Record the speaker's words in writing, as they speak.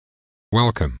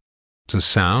Welcome to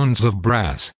Sounds of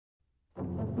Brass.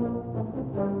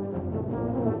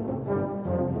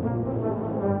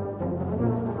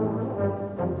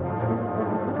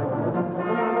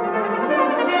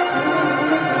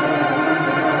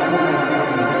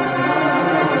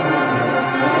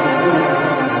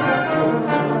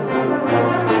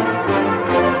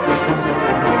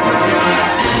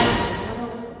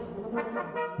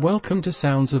 Welcome to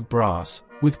Sounds of Brass,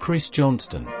 with Chris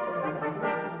Johnston.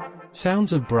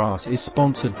 Sounds of Brass is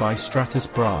sponsored by Stratus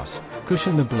Brass.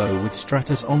 Cushion the blow with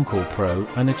Stratus Encore Pro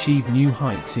and achieve new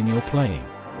heights in your playing.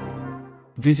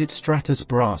 Visit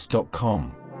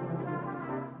stratusbrass.com.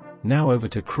 Now over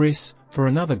to Chris, for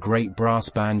another great brass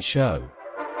band show.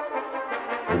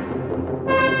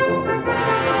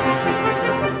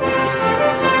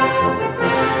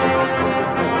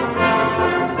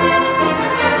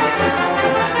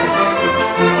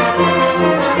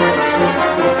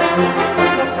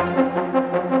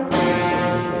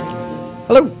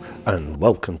 Hello and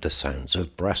welcome to Sounds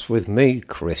of Brass with me,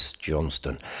 Chris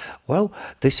Johnston. Well,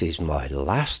 this is my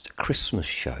last Christmas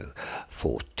show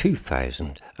for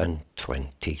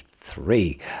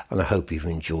 2023 and I hope you've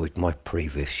enjoyed my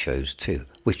previous shows too,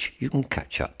 which you can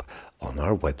catch up on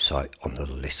our website on the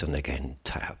Listen Again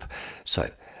tab.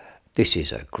 So this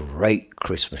is a great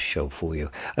Christmas show for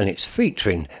you and it's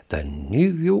featuring the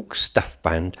New York Staff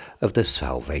Band of the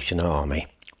Salvation Army.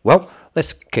 Well,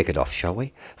 let's kick it off, shall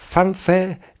we?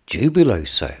 Fanfare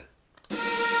Jubiloso.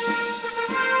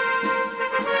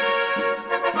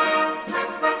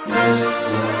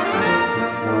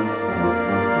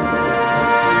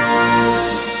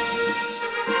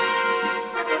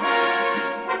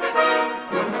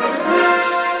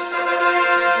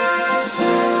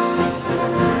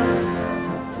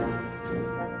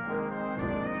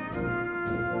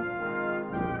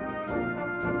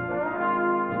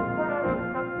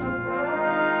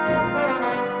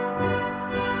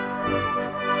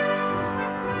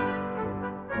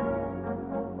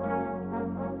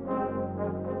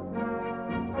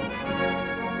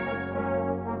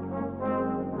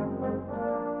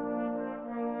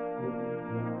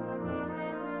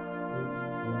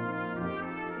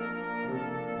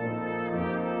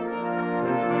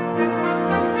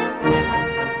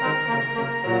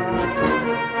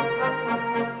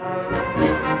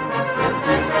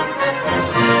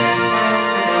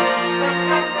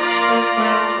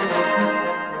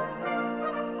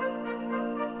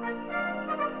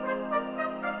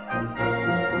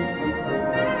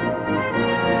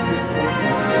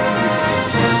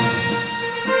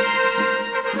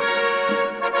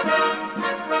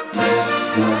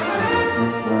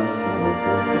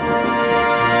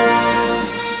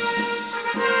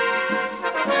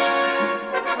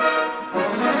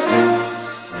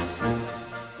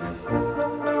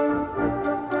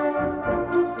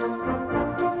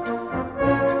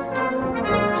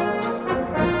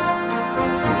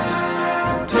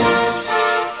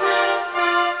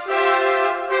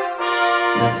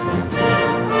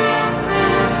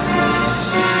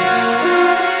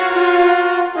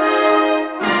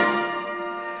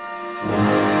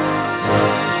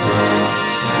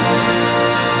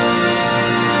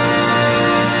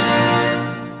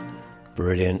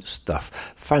 Brilliant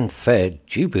stuff. Fanfare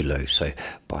Jubiloso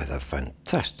by the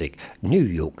fantastic New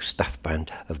York Staff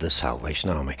Band of the Salvation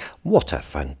Army. What a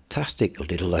fantastic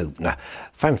little opener.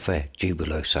 Fanfare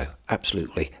Jubiloso.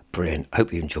 Absolutely brilliant.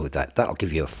 Hope you enjoyed that. That'll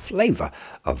give you a flavour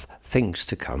of things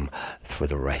to come for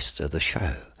the rest of the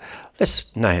show.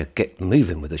 Let's now get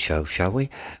moving with the show, shall we?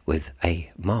 With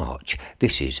a march.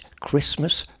 This is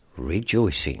Christmas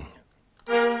Rejoicing.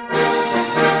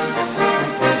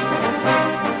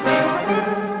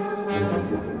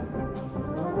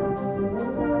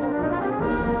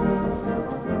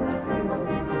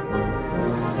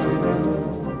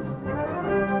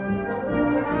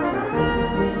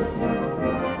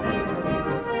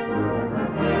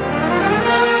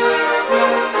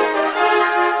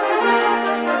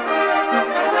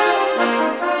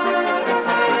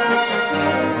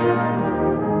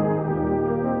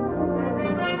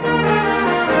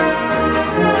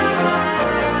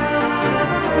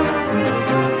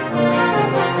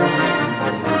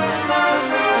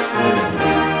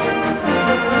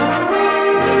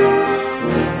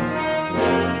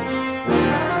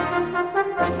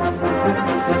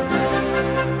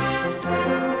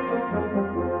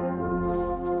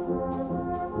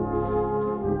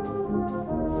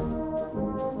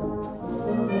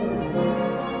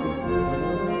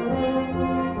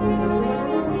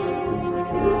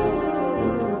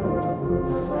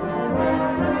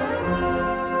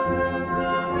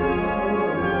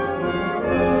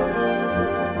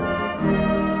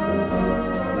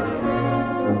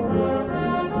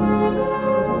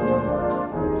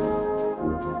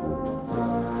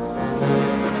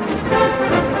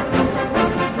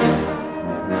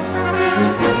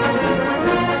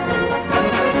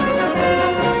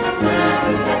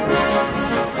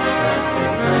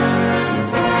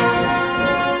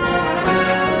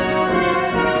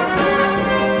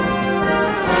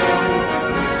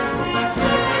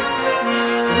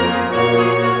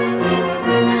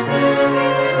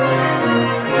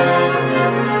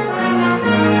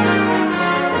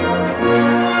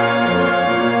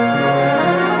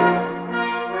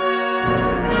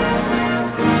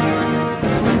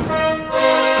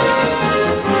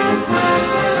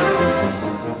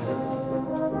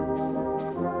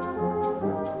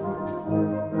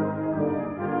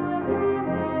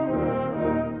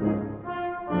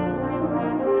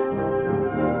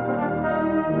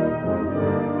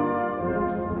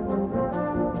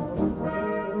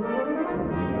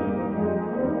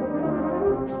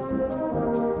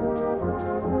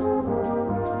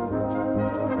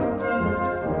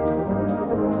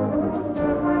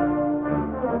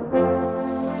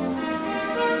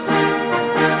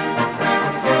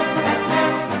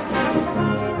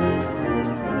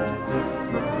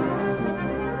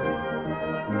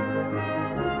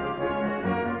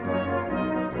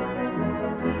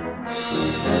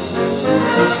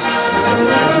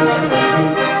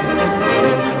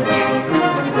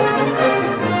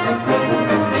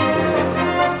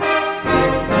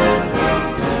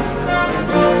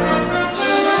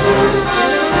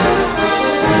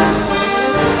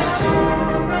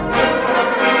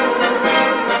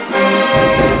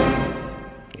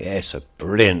 Yes, a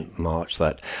brilliant march,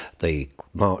 that, the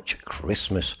March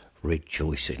Christmas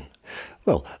Rejoicing.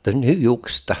 Well, the New York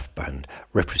Staff Band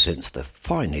represents the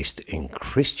finest in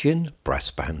Christian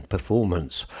brass band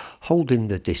performance, holding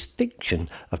the distinction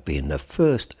of being the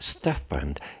first staff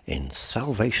band in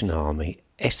Salvation Army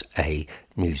SA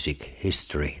music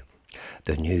history.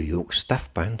 The New York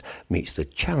Staff Band meets the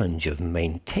challenge of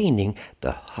maintaining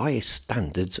the highest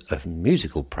standards of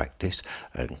musical practice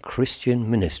and Christian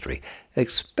ministry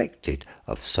expected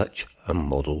of such a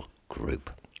model group.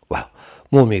 Well,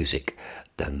 more music,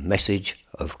 the message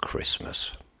of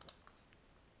Christmas.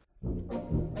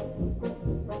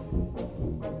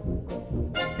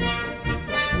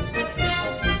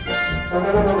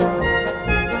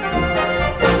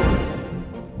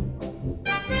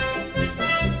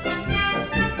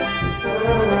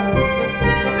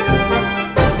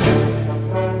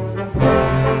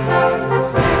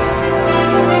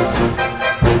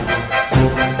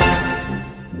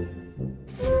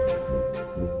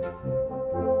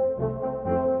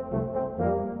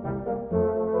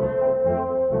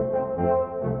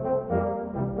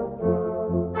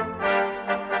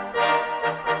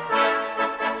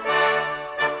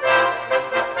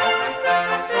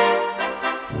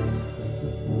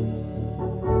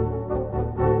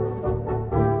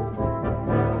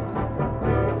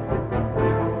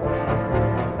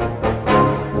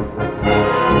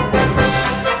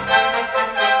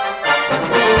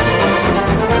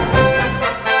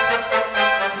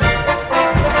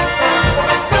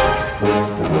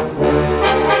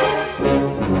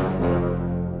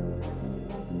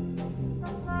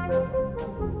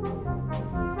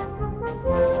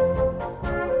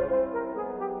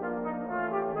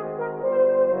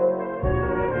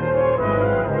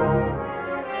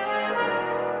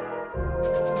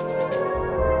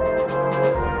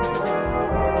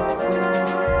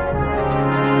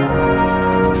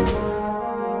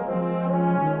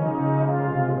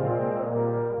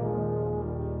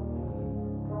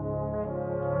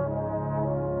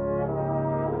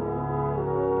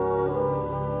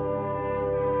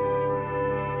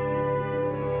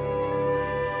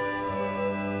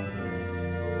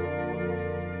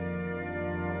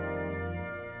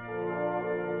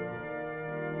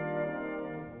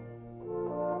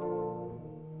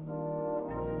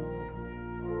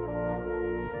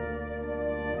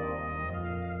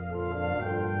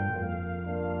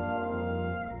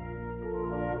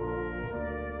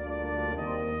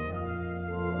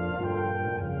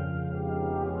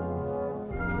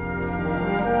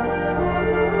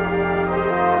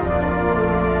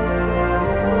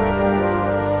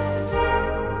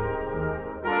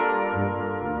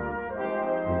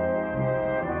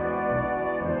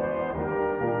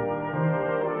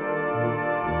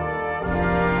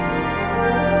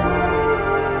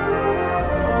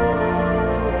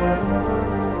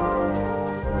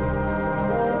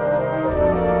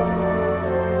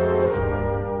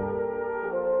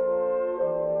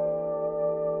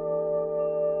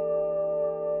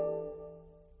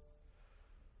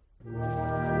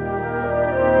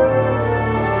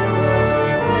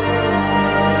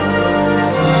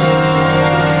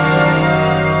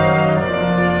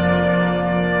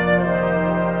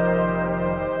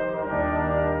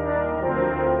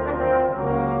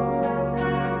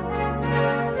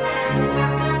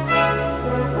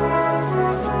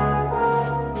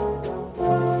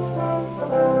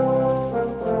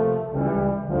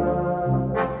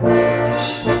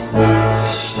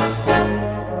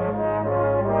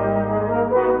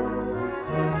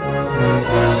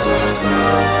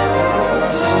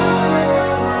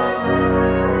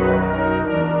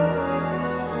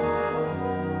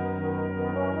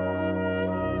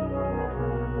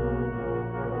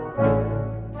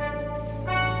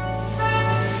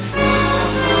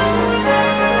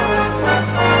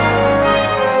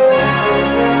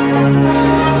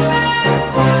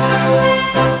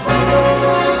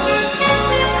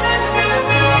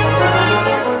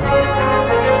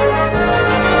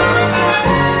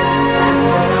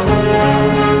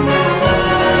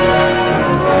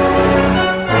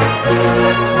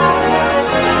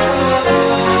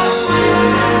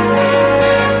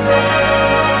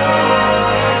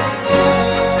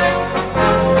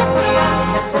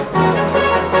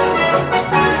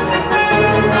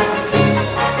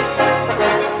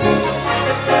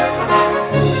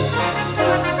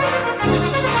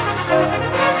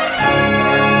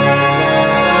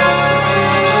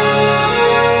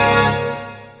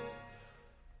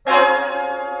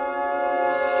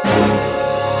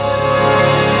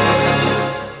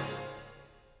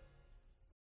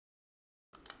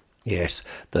 Yes,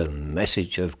 The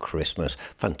Message of Christmas.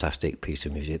 Fantastic piece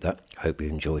of music that. Hope you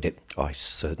enjoyed it. I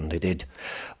certainly did.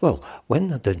 Well, when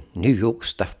the New York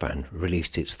Staff Band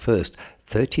released its first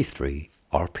 33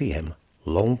 RPM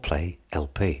long play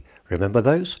LP, remember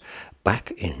those?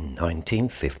 Back in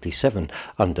 1957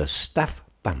 under staff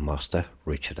bandmaster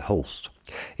Richard Holst.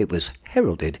 It was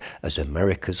heralded as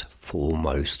America's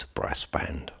foremost brass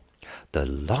band. The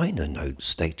liner notes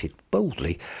stated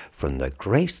boldly, "From the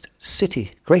greatest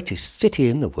city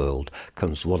in the world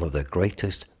comes one of the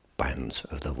greatest bands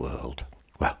of the world."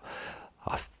 Well,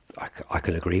 I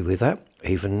can agree with that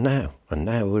even now. And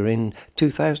now we're in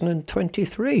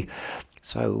 2023.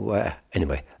 So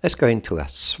anyway, let's go into a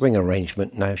swing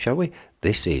arrangement now, shall we?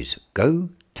 This is Go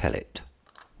Tell It.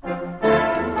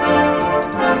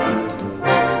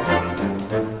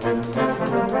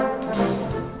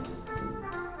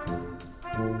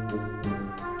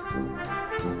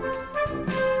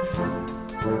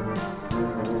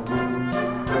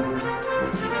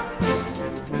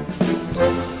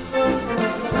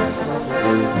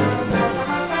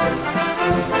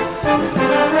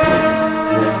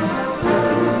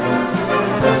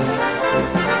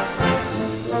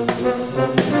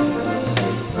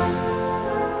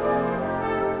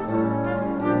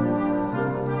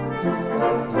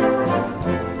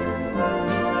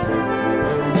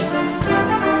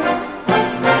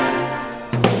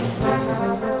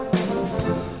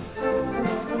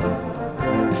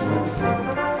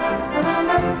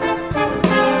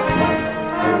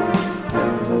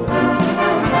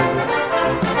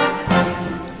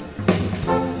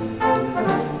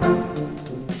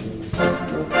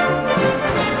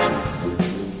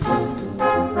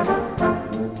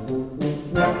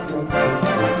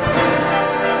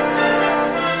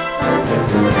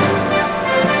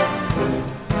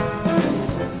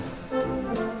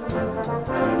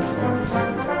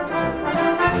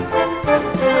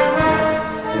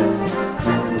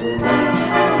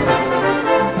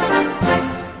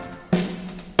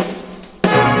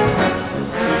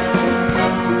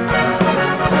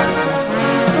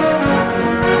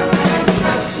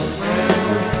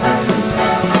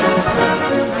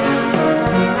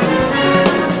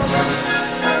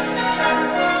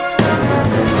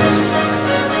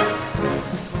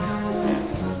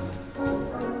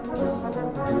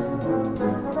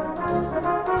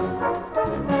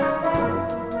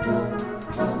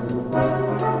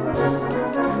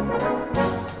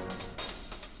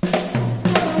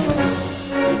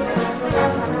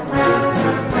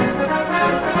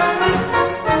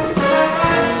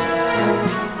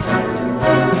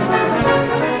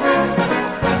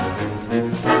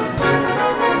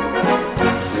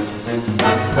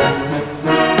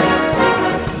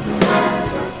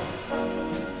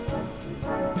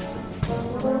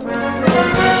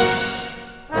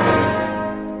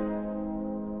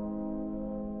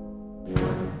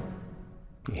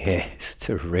 Yes,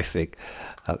 terrific,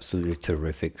 absolutely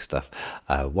terrific stuff.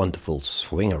 A wonderful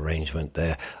swing arrangement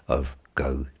there of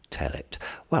Go Tell It.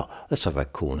 Well, let's have a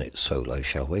cornet solo,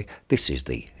 shall we? This is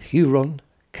the Huron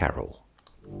Carol.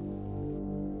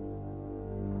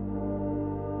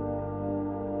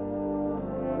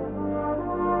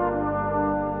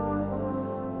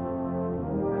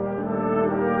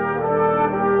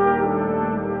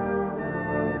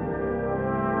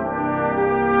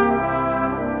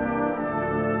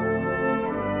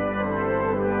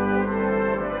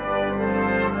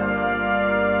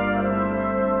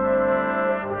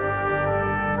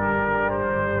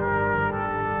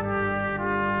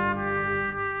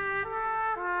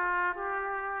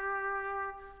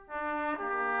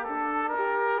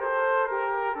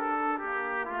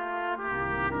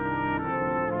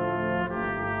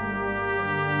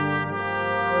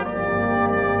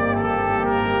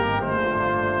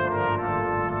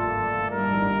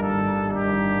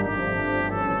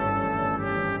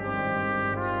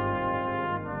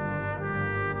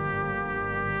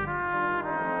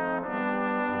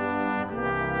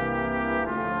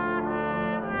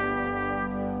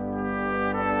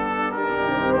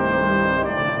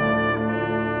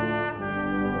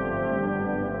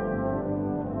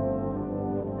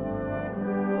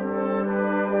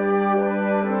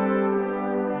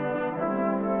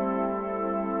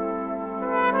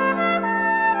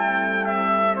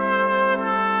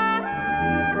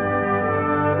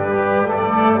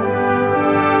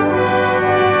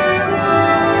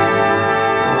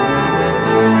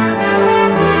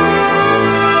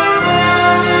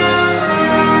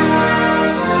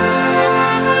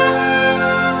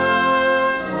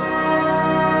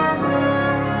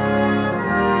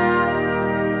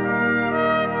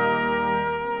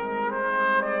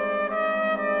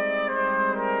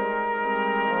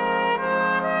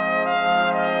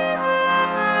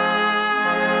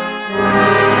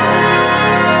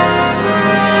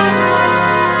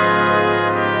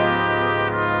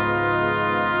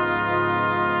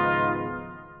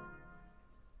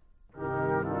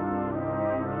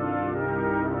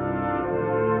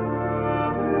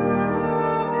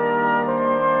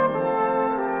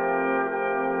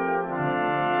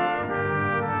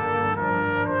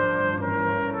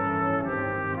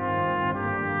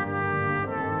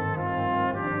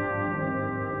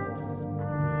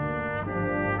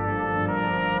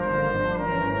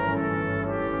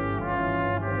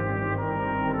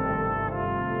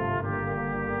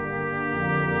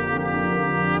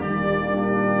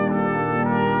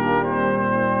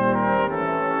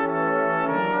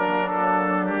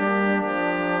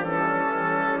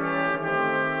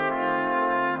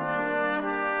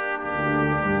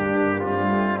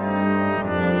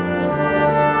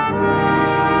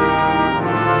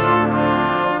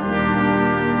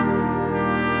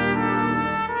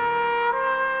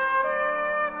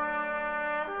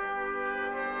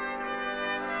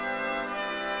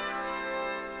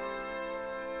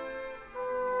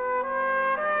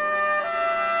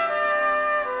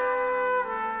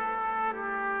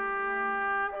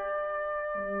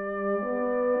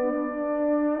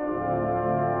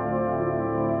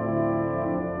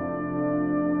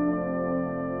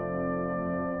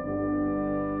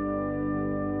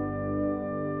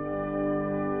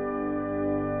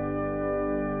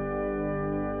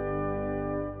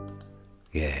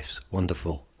 Yes,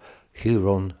 wonderful.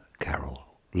 Huron Carol.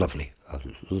 Lovely. I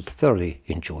thoroughly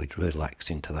enjoyed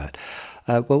relaxing to that.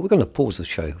 Well, we're going to pause the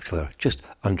show for just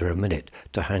under a minute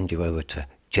to hand you over to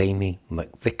Jamie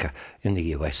McVicker in the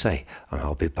USA, and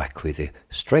I'll be back with you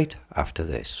straight after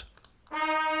this.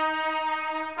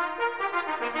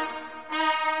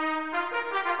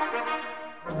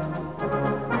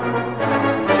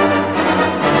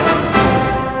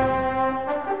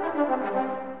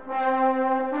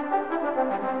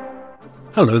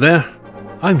 Hello there,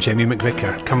 I'm Jamie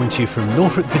McVicker, coming to you from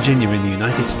Norfolk, Virginia in the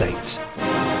United States.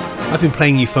 I've been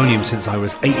playing euphonium since I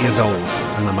was 8 years old,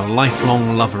 and I'm a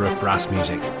lifelong lover of brass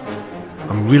music.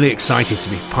 I'm really excited to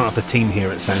be part of the team here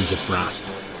at Sounds of Brass,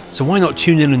 so why not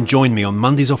tune in and join me on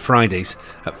Mondays or Fridays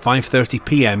at 5:30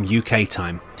 PM UK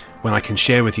time, when I can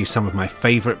share with you some of my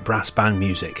favourite brass band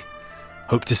music.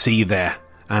 Hope to see you there,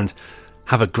 and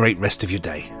have a great rest of your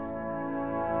day.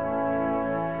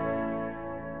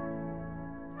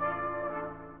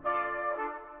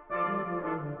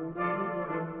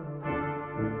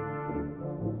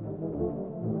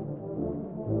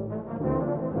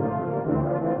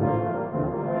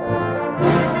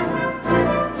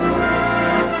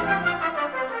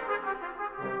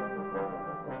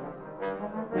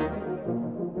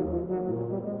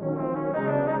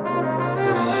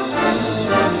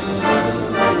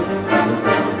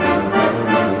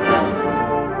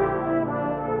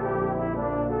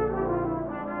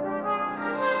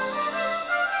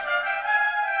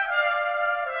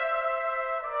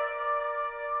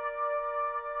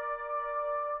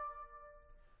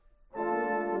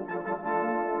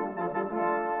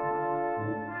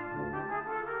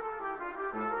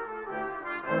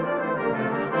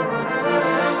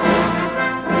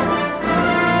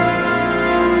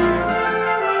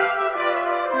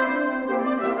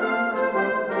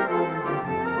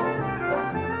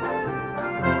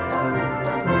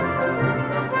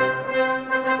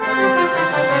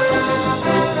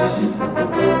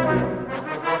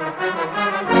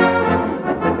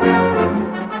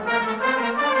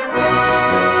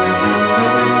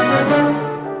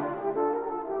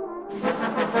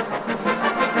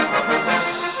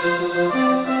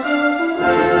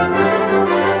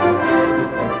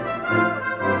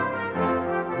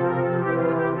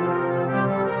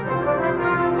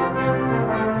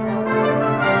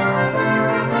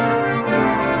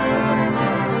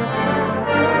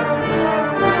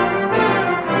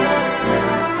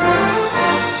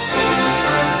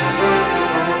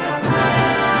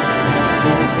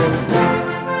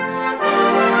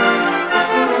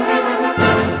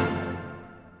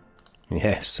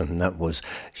 Yes, and that was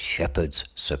Shepherd's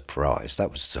Surprise.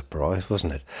 That was a surprise,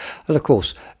 wasn't it? And of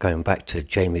course, going back to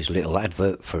Jamie's little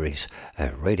advert for his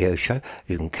radio show,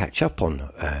 you can catch up on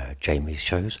Jamie's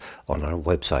shows on our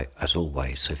website, as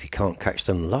always. So if you can't catch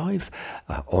them live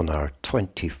on our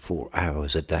 24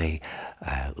 hours a day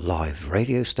live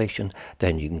radio station,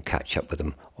 then you can catch up with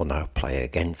them on our Play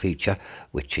Again feature,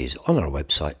 which is on our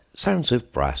website,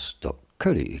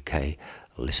 soundsofbrass.co.uk.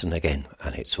 Listen again,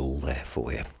 and it's all there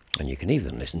for you. And you can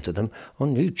even listen to them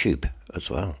on YouTube as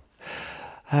well.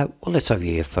 Well, let's have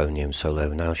your euphonium solo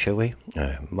now, shall we?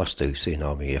 Must do, seeing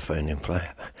I'm a euphonium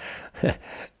player.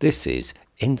 This is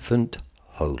Infant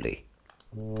Holy.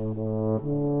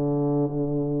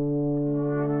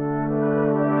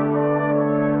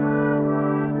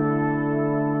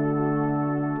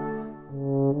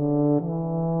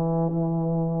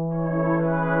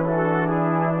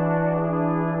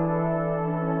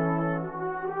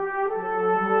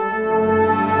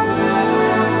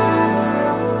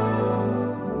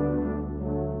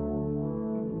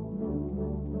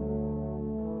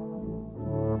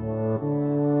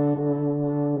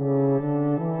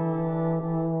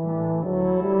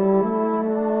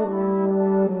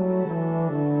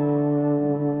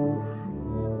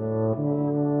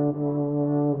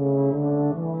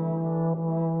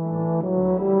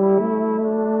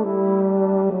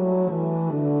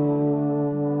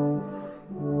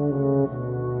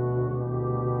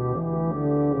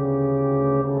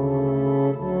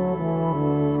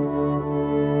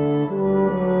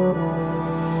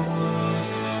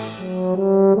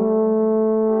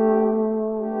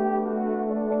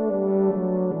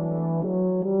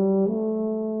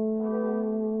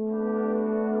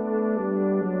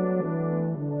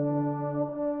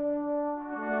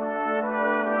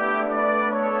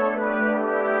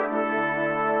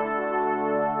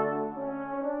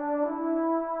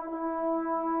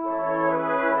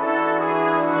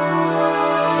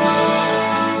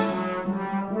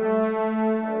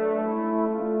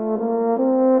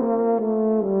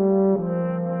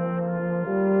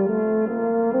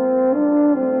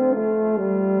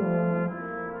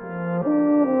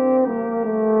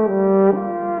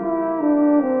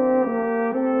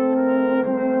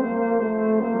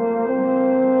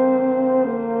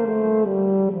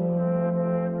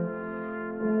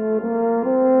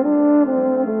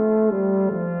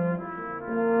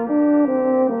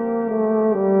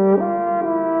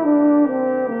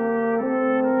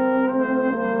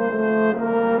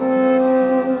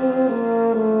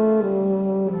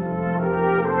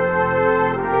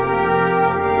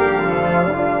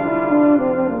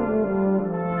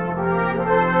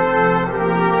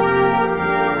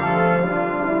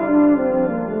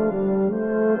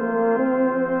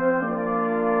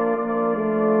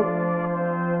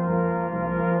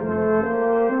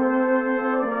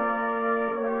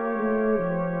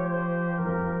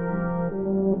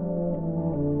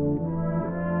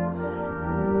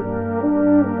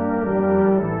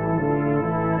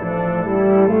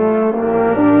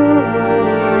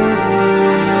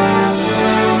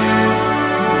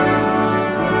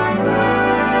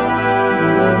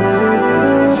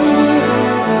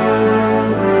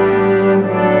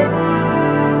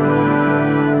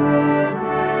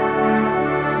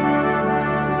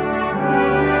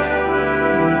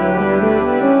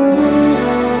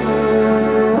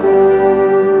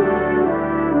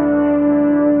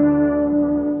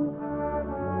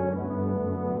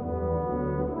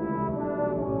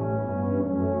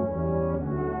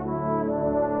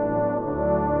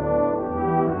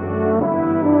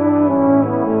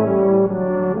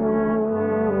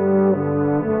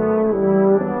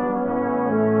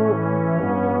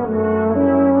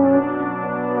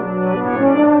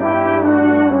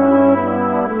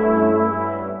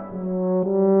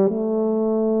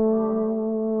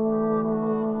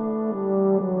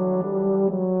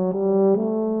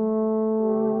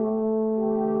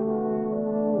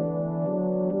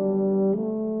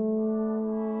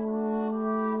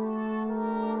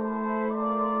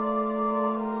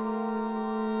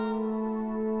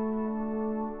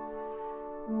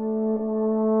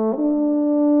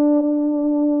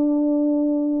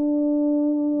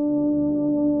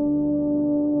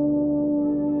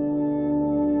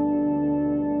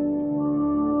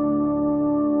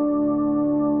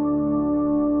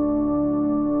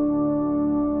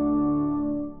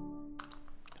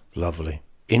 lovely.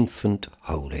 Infant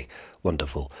Holy.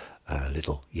 Wonderful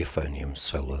little euphonium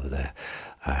solo there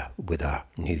with our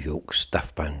New York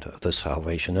staff band of the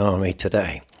Salvation Army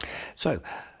today. So,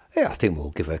 yeah, I think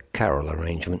we'll give a carol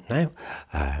arrangement now.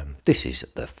 This is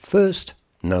the first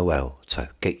Noel, so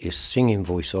get your singing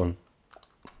voice on.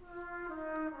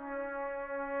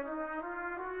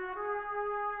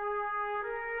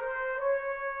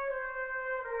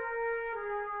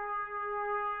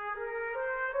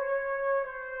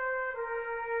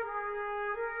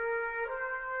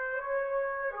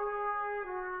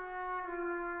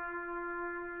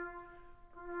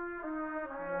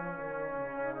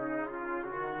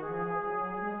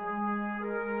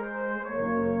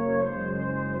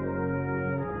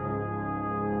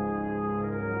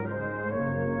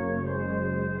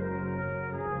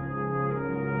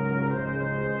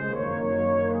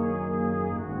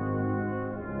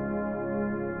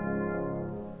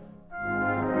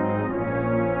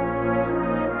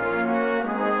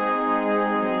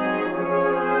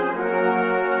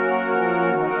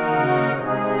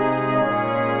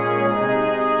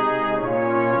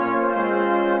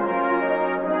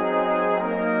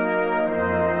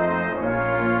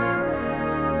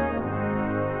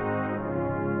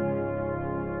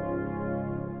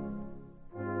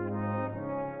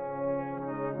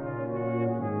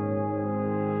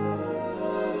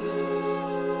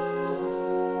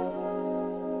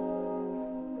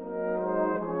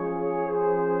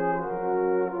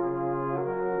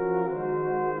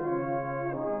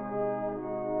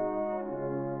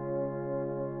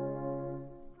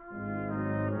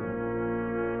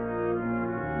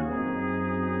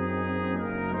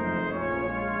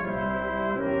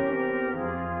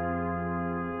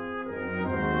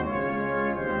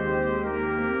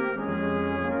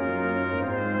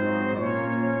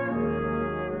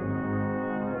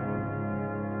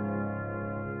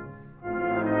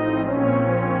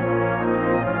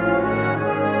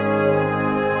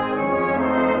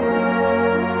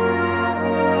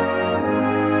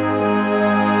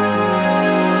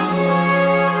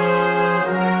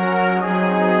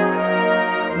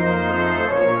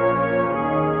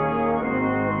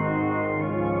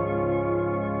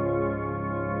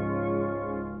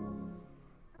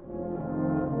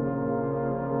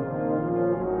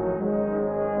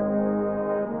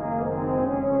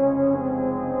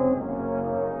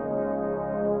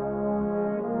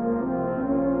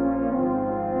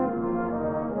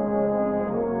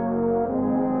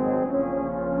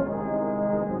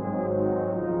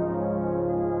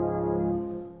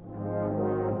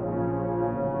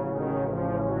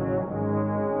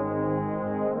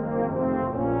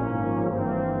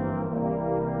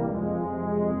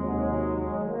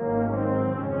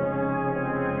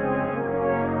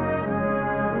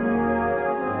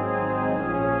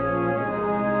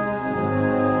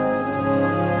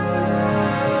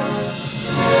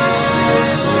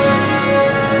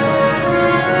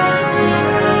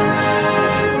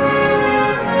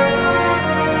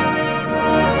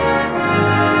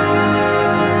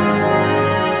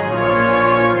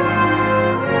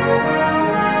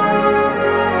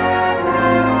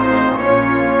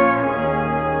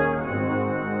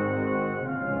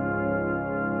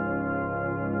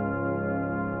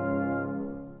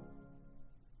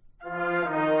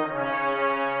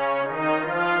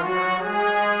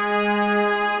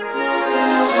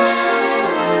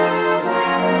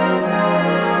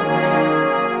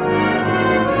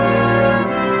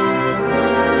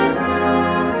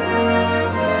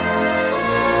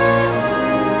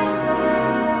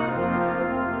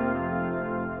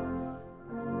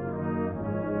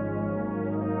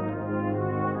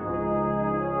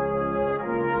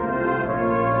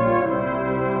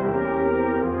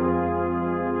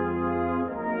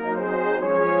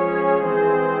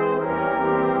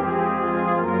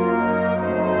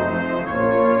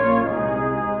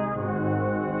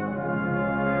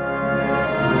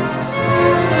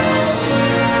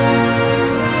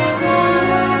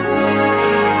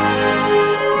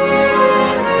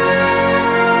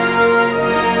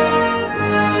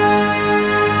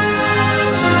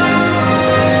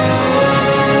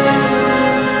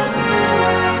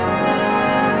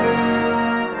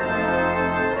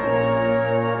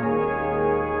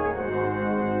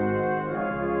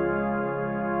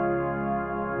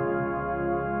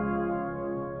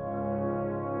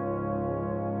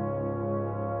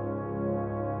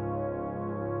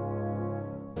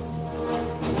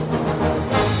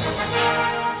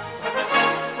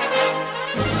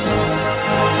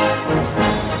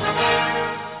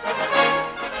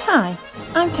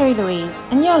 I'm Kerry Louise,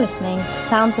 and you're listening to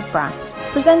Sounds of Brass,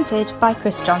 presented by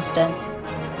Chris Johnston.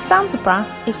 Sounds of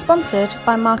Brass is sponsored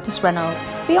by Marcus Reynolds,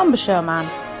 the embouchure man.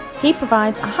 He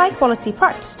provides a high-quality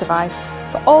practice device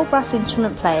for all brass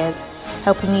instrument players,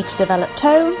 helping you to develop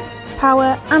tone,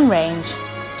 power and range.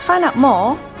 To find out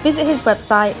more, visit his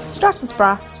website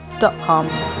stratusbrass.com.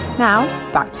 Now,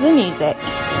 back to the music.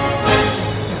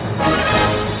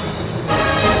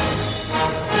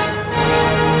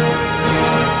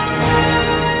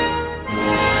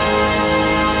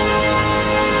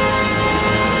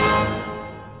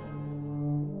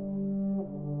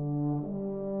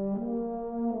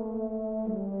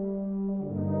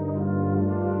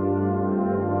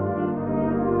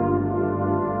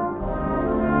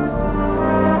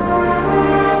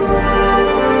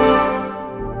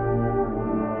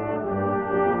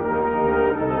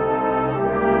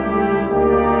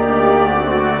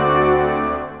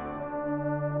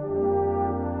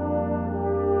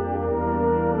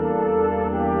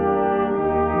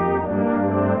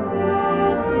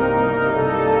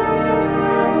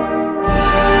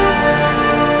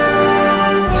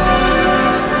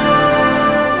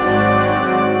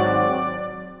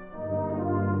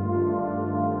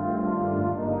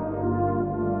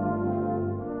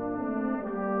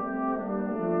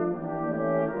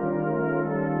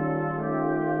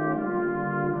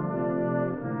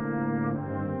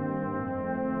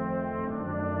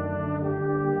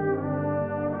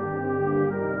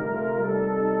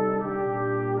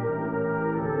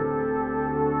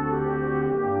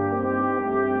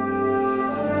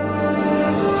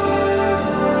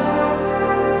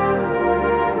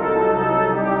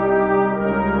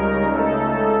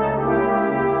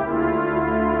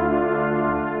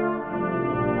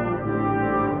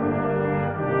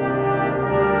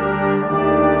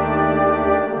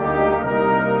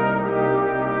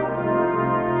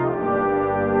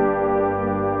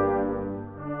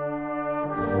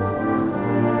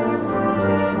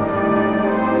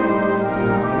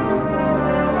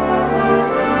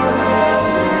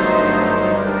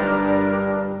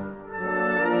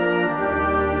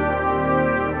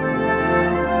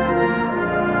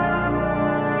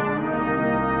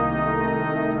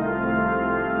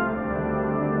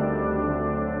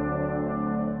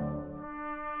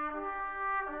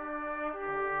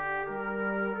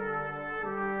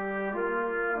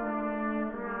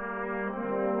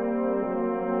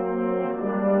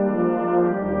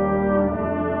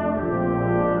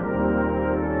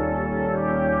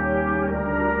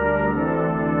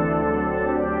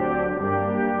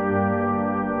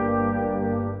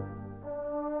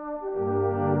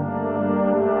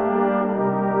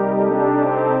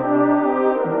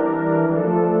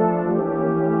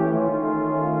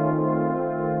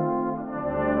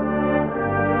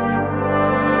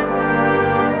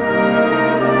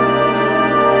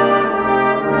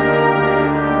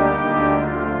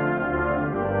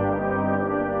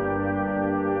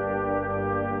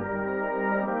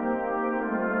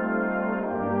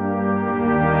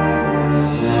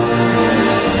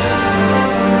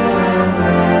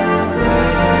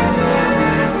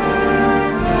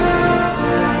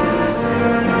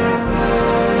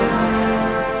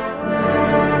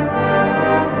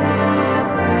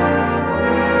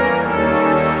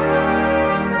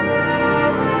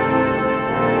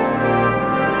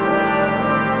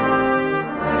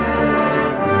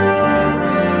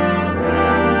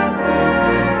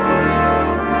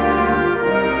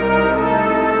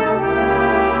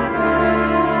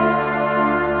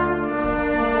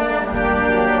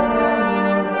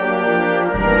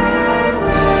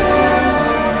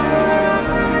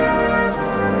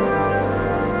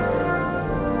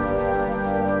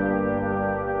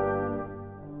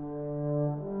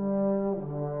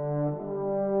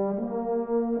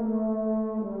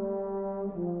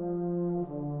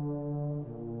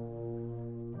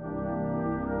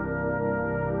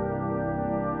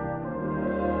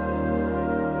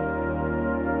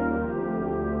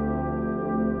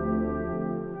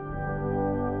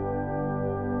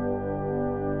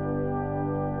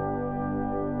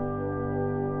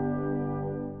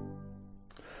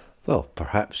 Well,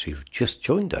 perhaps you've just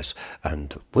joined us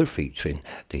and we're featuring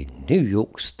the New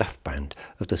York Staff Band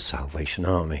of the Salvation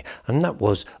Army, and that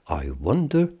was I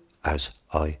Wonder as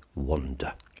I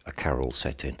Wander, a carol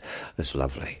setting. It's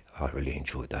lovely. I really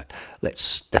enjoyed that. Let's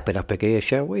step it up a gear,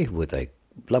 shall we, with a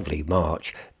lovely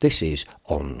march. This is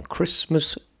On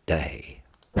Christmas Day.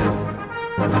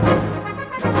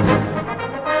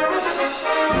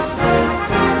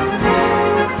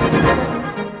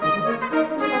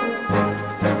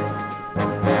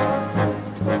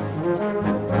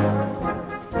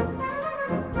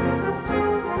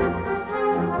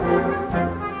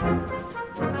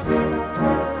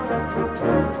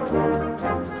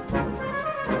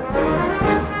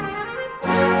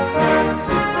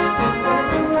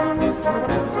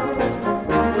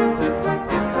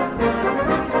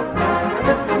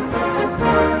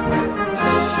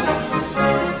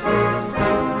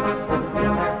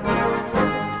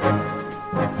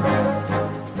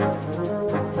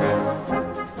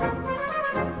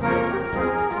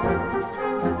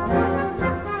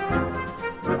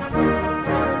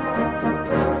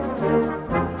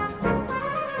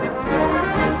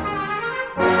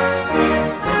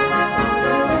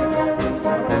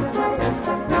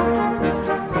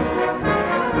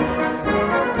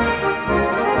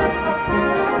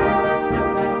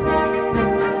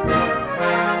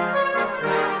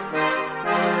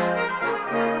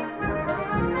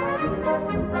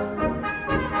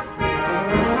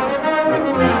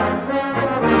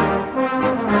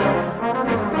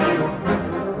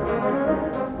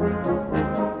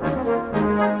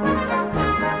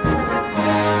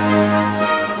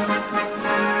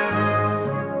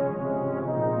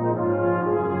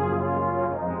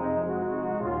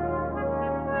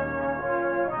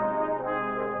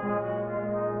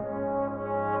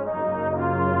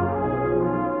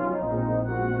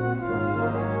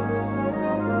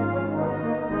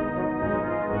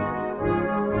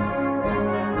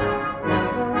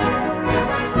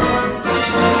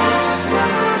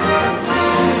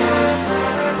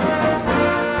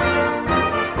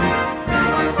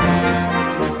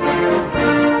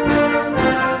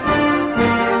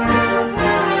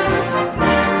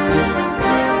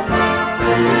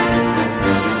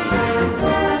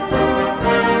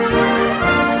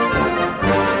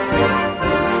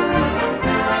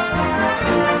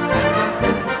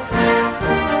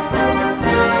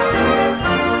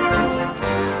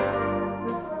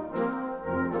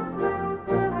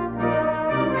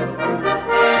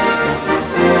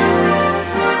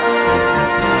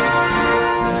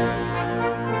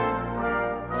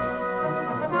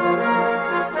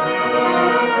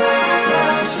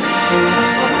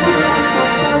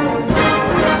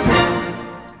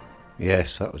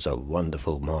 Yes, that was a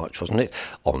wonderful march, wasn't it?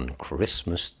 On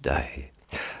Christmas Day.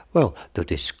 Well, the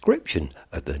description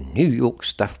of the New York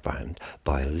Staff Band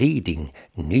by a leading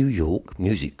New York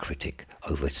music critic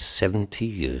over 70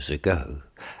 years ago.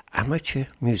 Amateur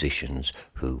musicians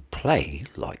who play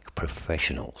like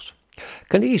professionals,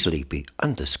 can easily be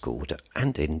underscored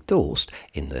and endorsed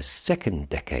in the second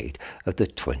decade of the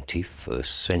 21st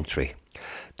century.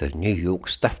 The New York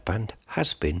Staff Band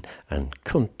has been and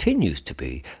continues to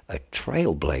be a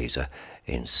trailblazer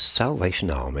in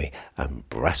Salvation Army and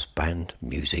brass band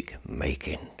music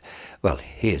making. Well,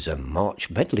 here's a march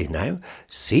medley now.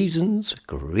 Season's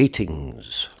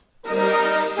Greetings.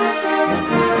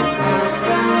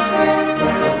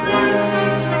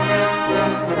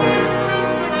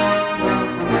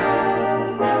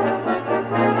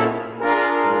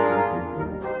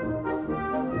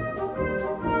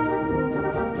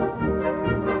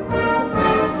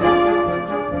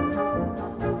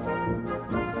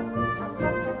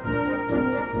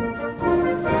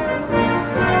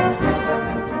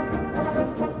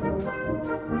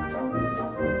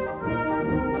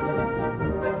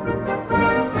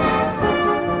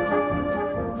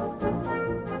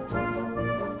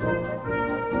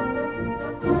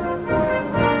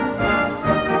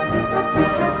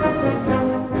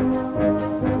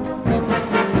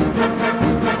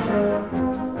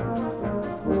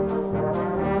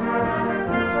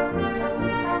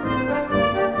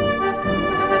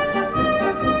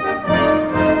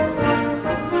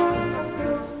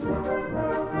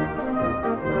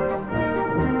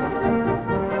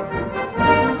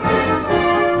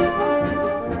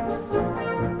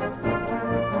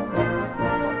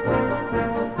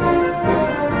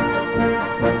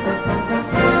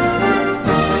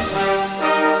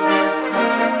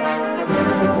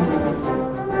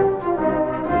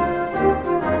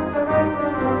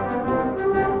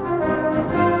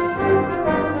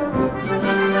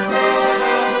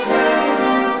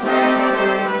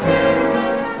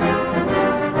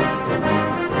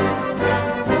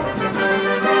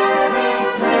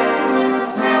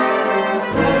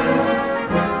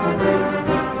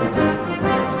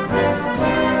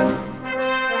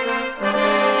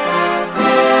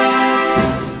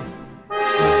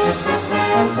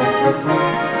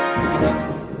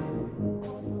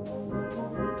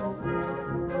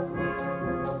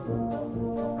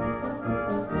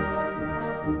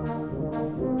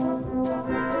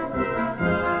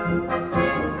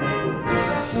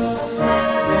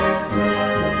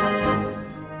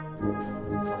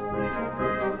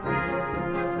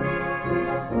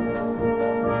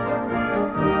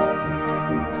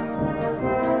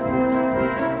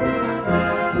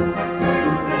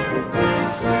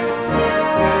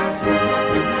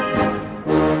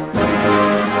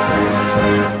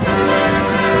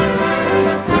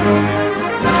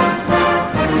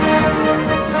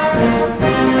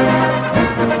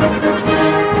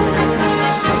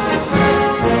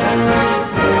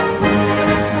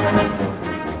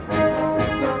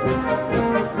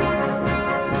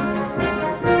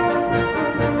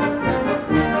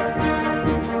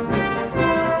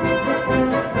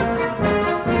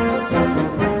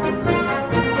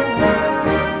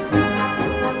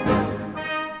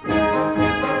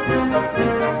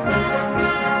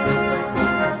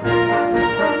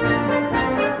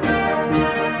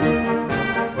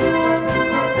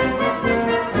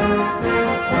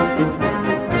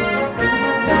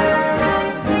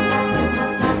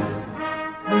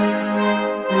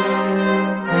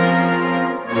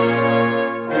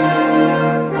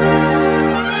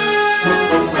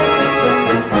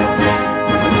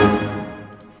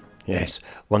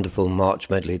 Wonderful march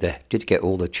medley there. Did you get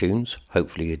all the tunes?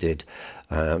 Hopefully you did.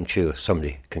 I'm sure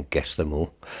somebody can guess them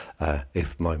all.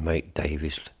 If my mate Dave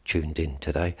is tuned in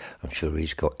today, I'm sure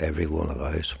he's got every one of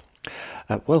those.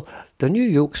 Well, the New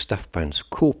York Staff Band's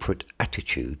corporate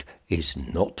attitude is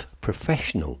not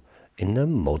professional in the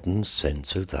modern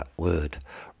sense of that word.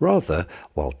 Rather,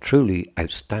 while truly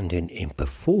outstanding in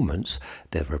performance,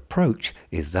 their approach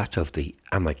is that of the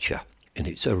amateur in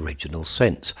its original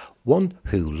sense, one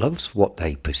who loves what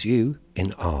they pursue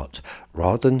in art,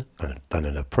 rather than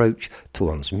an approach to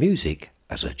one's music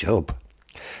as a job.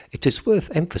 It is worth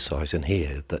emphasising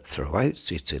here that throughout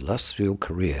its illustrious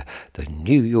career, the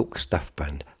New York Staff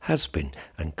Band has been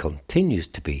and continues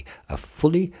to be a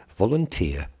fully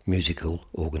volunteer musical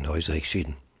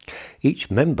organisation. Each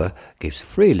member gives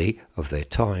freely of their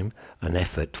time and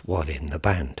effort while in the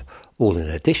band, all in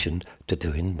addition to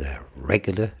doing their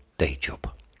regular day job.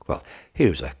 Well,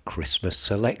 here's a Christmas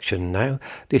selection now.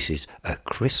 This is A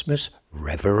Christmas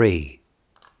Reverie.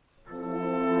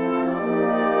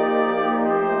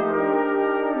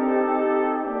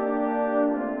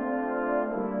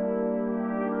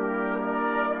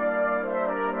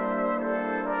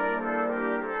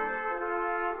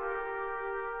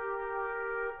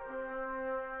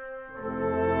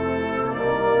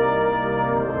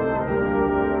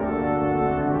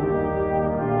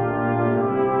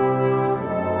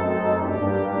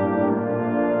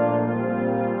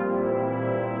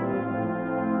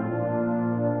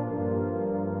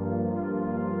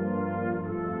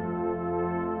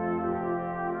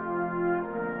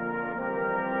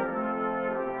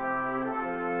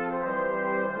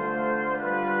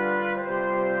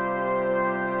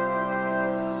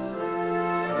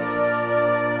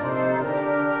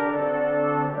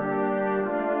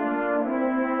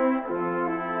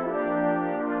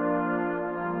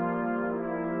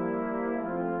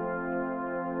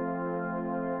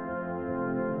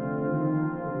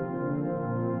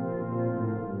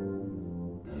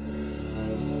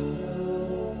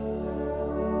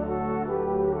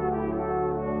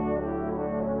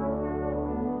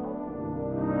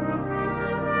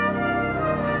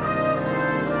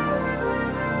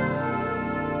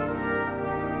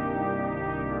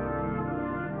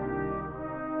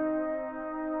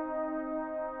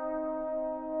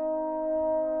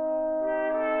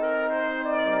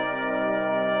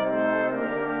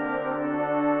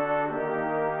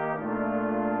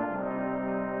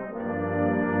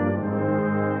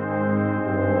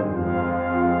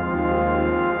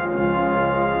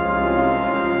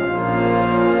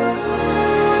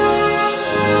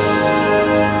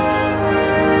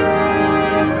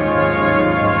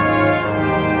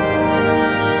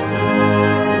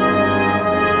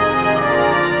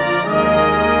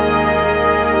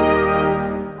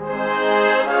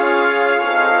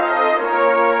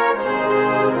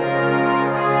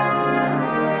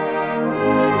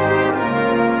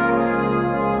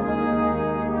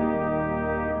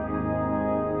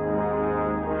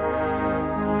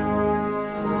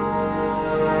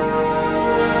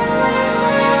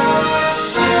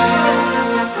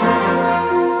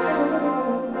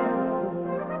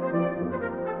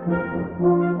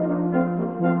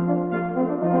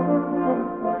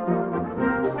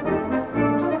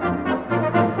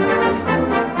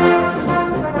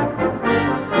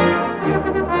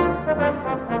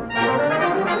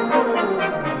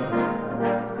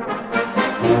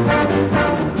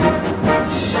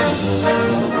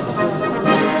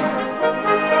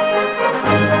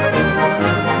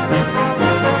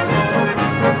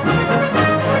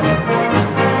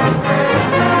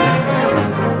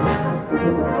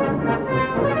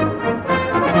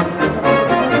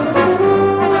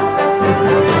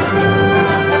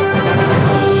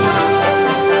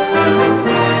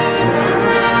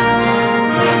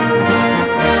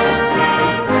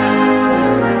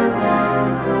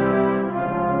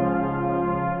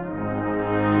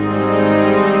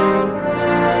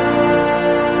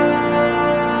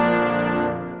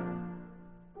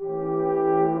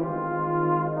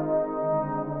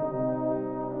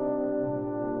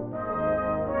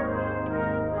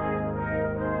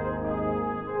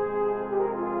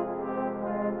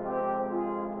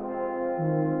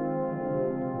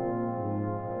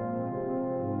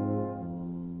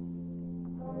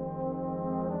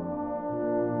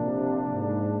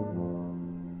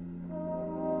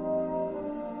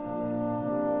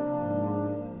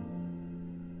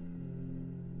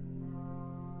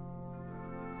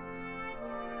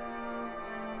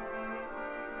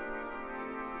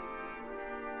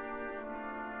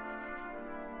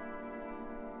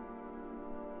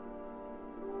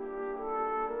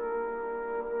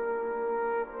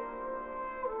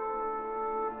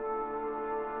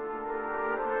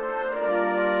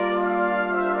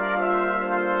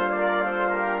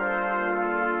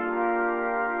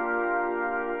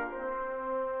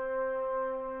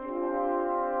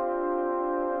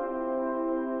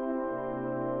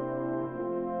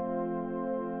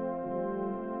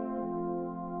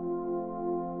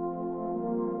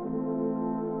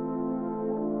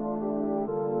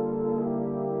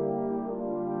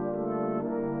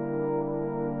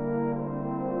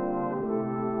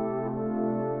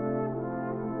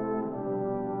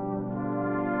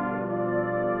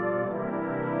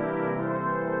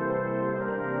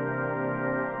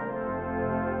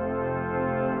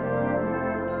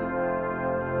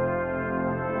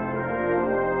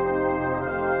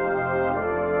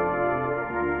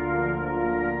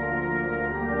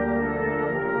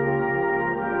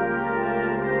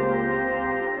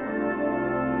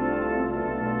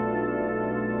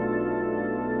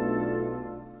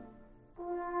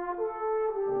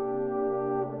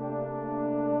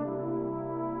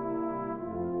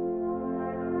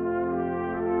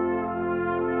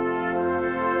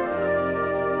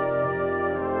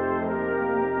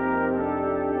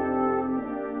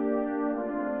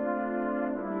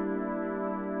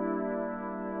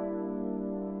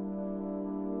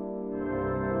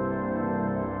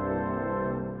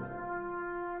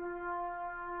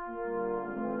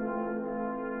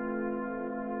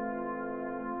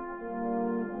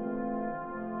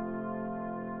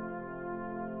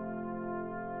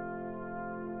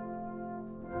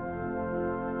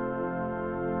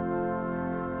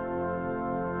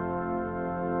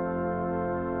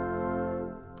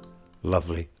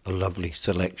 A lovely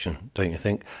selection, don't you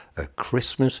think? A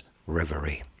Christmas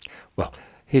Reverie. Well,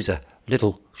 here's a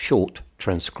little short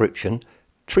transcription,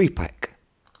 Treepak.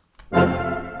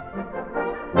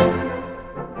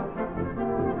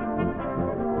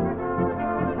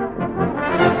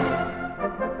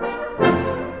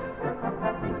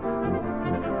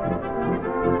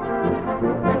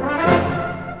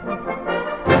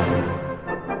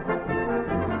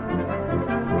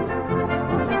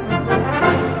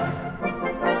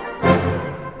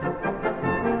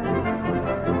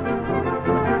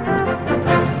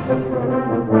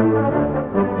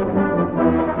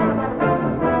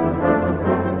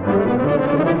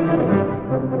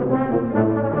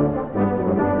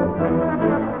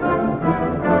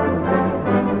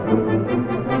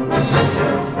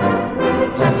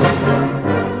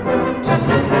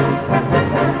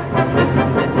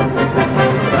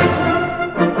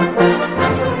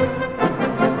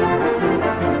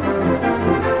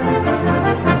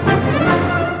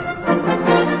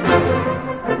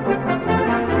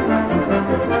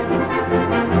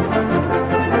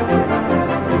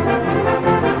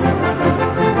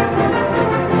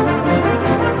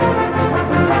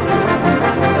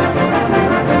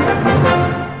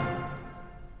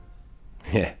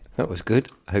 That was good.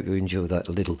 I hope you enjoyed that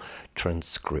little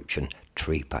transcription,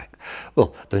 Treepak.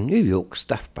 Well, the New York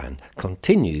Staff Band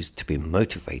continues to be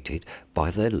motivated by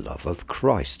their love of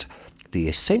Christ, the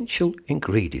essential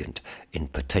ingredient in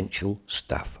potential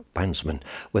staff bandsmen,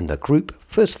 when the group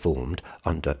first formed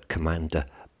under Commander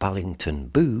Ballington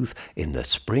booth in the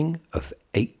spring of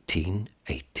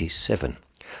 1887.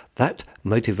 That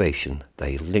motivation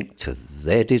they linked to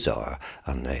their desire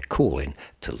and their calling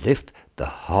to lift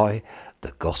the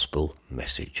gospel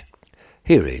message.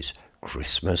 Here is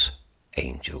Christmas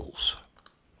Angels.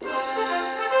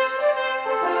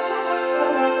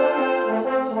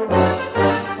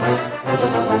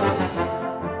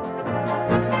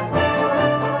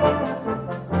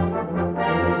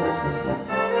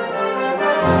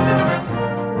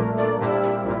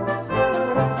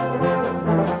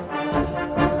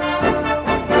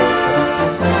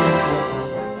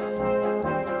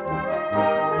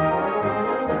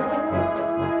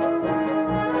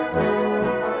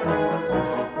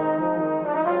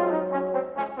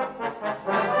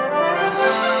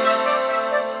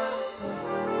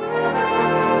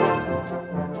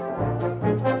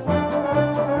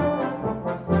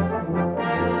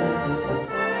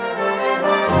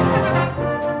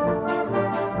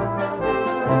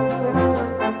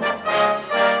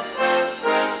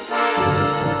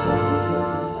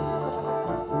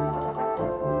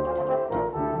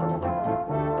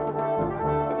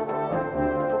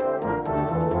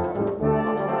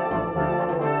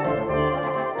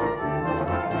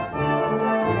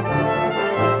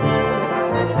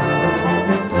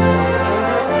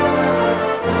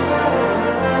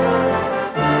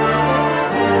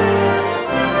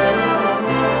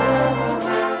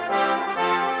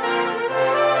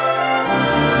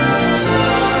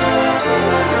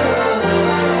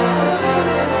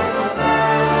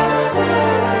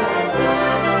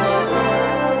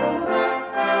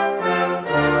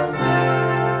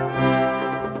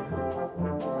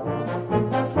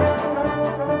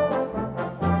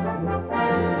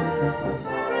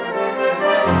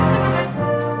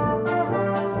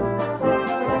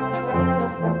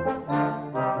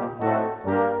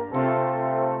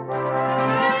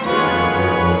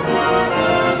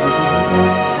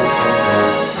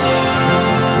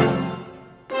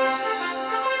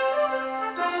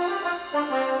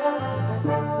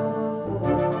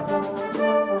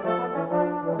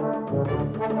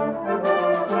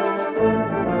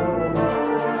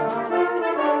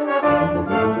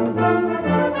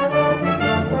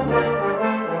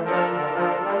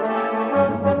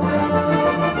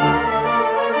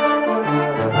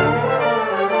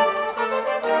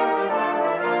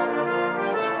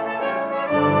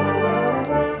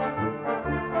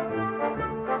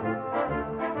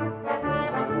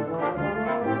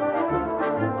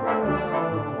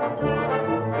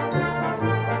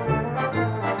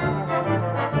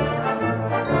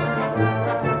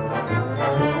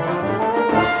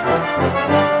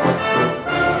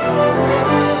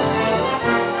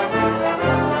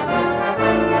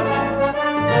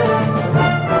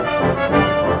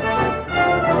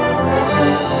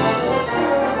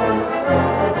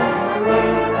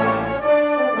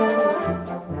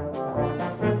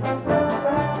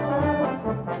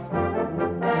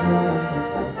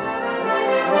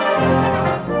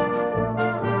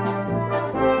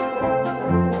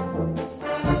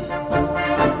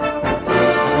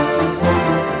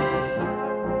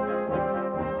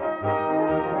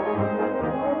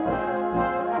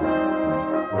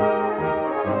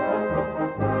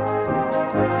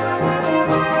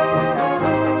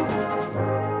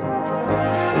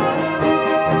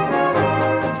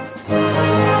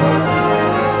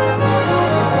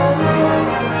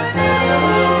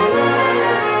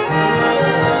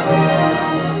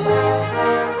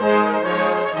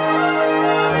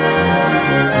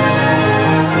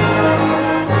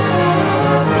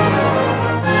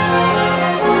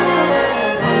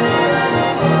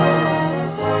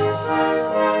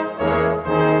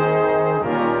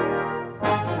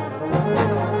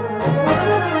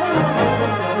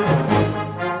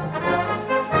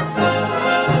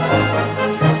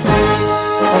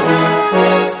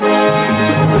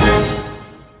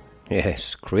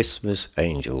 Yes, Christmas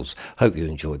Angels. Hope you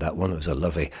enjoyed that one. It was a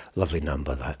lovely, lovely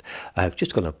number, that. I'm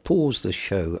just going to pause the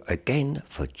show again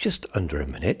for just under a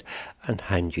minute and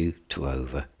hand you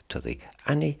over to the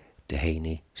Annie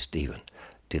Dehaney Stephen.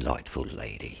 Delightful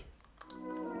lady.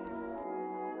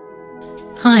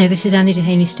 Hi, this is Annie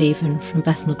Dehaney Stephen from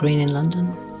Bethnal Green in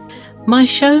London. My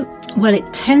show, well,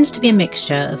 it tends to be a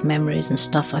mixture of memories and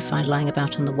stuff I find lying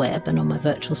about on the web and on my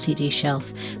virtual CD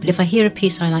shelf, but if I hear a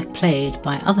piece I like played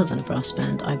by other than a brass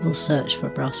band, I will search for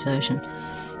a brass version.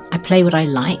 I play what I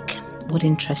like, what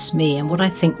interests me, and what I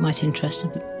think might interest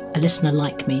a listener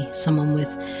like me, someone with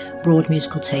broad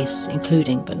musical tastes,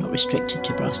 including but not restricted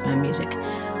to brass band music.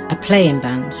 I play in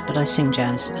bands, but I sing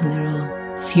jazz, and there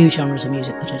are few genres of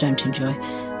music that I don't enjoy.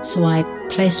 So I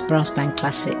place brass band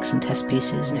classics and test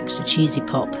pieces next to cheesy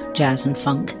pop, jazz and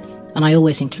funk, and I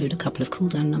always include a couple of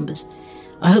cool-down numbers.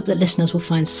 I hope that listeners will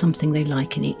find something they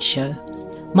like in each show.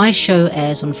 My show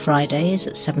airs on Fridays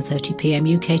at 7:30pm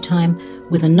UK time,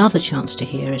 with another chance to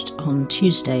hear it on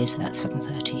Tuesdays at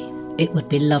 7:30. It would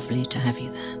be lovely to have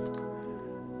you there.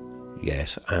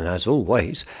 Yes, and as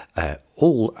always,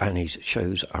 all Annie's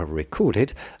shows are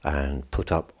recorded and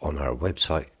put up on our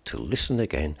website to listen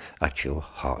again at your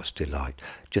heart's delight.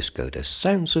 Just go to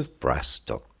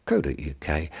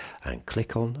soundsofbrass.co.uk and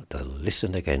click on the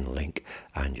Listen Again link,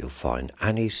 and you'll find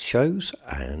Annie's shows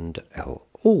and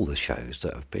all the shows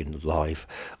that have been live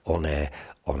on air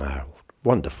on our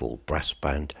wonderful Brass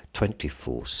Band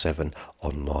 24/7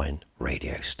 online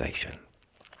radio station.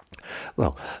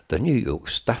 Well, the New York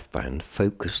Staff Band,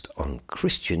 focused on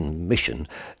Christian mission,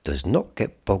 does not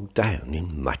get bogged down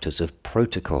in matters of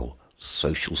protocol,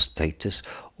 social status,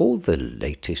 or the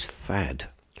latest fad.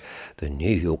 The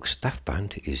New York Staff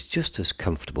Band is just as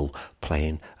comfortable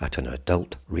playing at an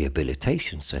adult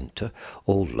rehabilitation centre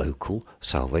or local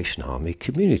Salvation Army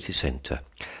community centre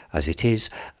as it is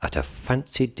at a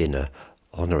fancy dinner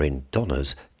honouring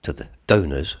donors to the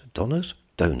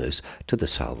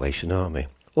Salvation Army,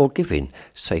 or giving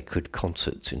sacred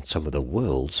concerts in some of the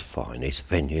world's finest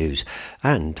venues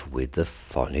and with the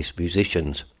finest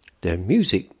musicians. Their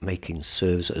music making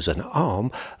serves as an arm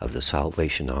of the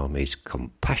Salvation Army's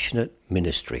compassionate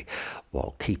ministry,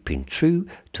 while keeping true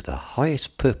to the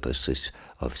highest purposes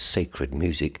of sacred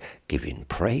music, giving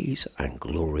praise and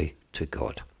glory to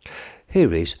God.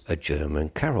 Here is a German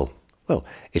carol. Well,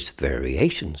 it's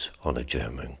variations on a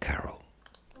German carol.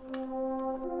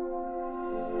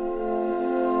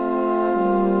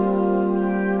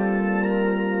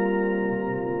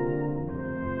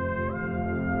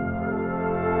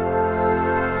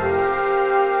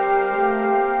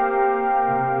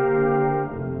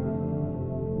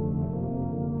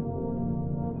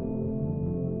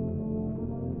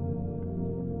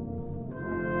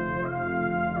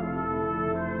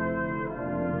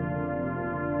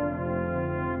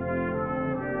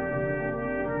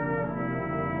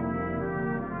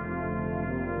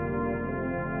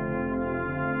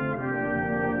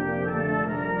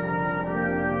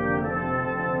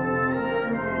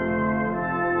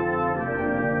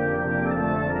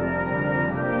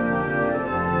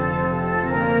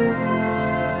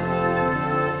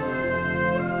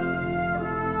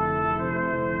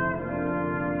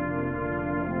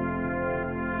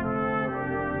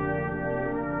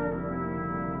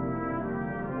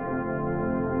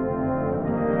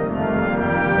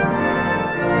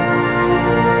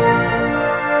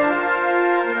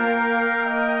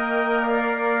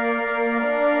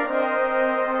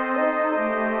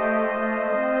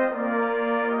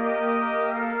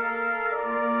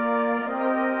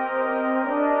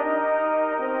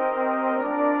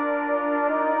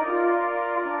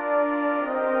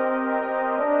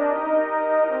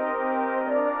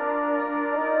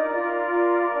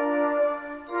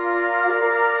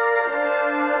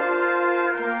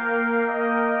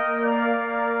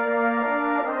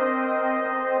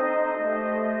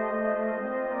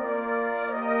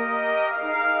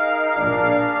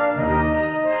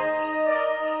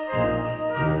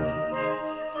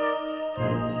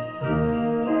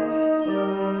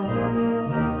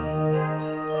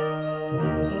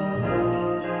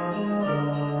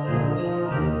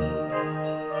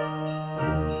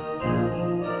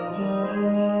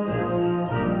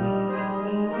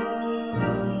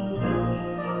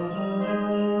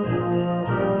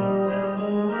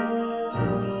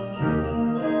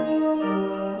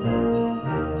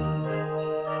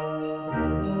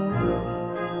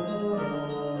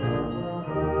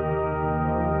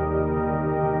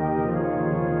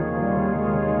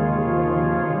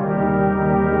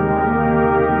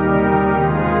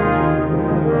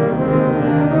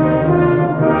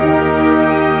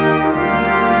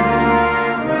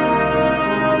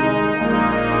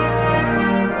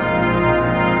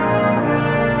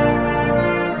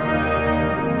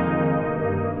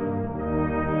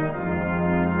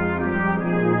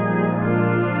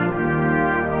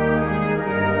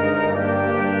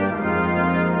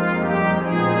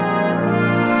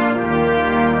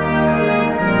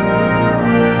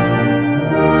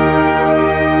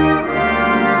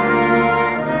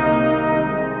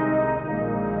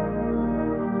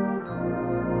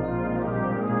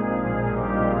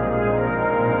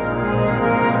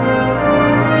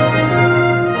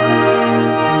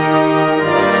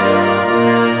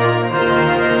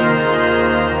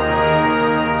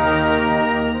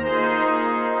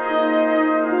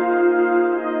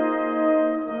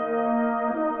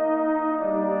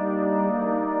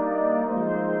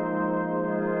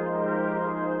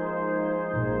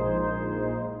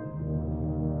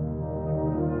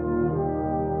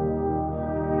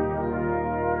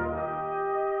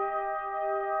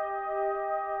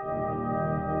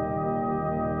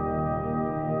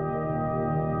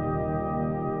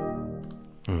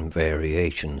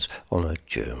 variations on a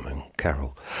German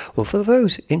carol. Well, for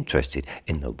those interested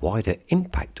in the wider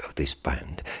impact of this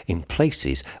band in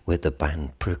places where the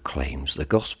band proclaims the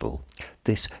gospel,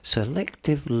 this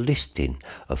selective listing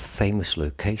of famous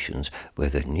locations where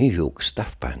the New York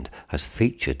Staff Band has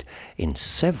featured in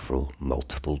several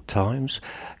multiple times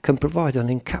can provide an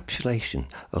encapsulation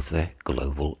of their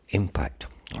global impact.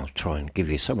 I'll try and give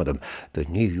you some of them. The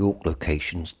New York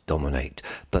locations dominate,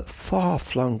 but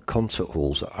far-flung concert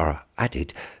halls are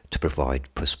added to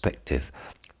provide perspective.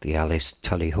 The Alice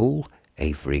Tully Hall,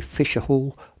 Avery Fisher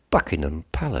Hall, Buckingham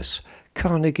Palace,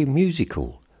 Carnegie Music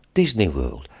Hall, Disney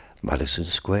World, Madison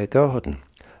Square Garden,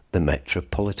 the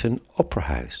Metropolitan Opera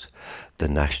House, the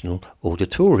National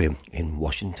Auditorium in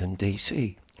Washington,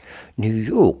 D.C., New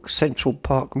York Central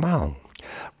Park Mall,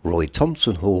 Roy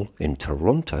Thompson Hall in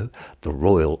Toronto, the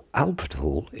Royal Albert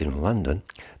Hall in London,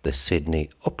 the Sydney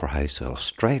Opera House,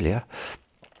 Australia,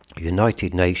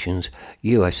 United Nations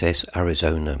USS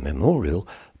Arizona Memorial,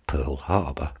 Pearl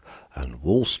Harbor, and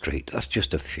Wall Street. That's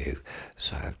just a few.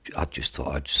 So I just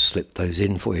thought I'd slip those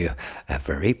in for you. A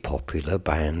very popular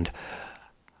band.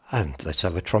 And let's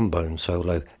have a trombone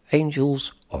solo.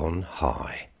 Angels on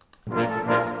High.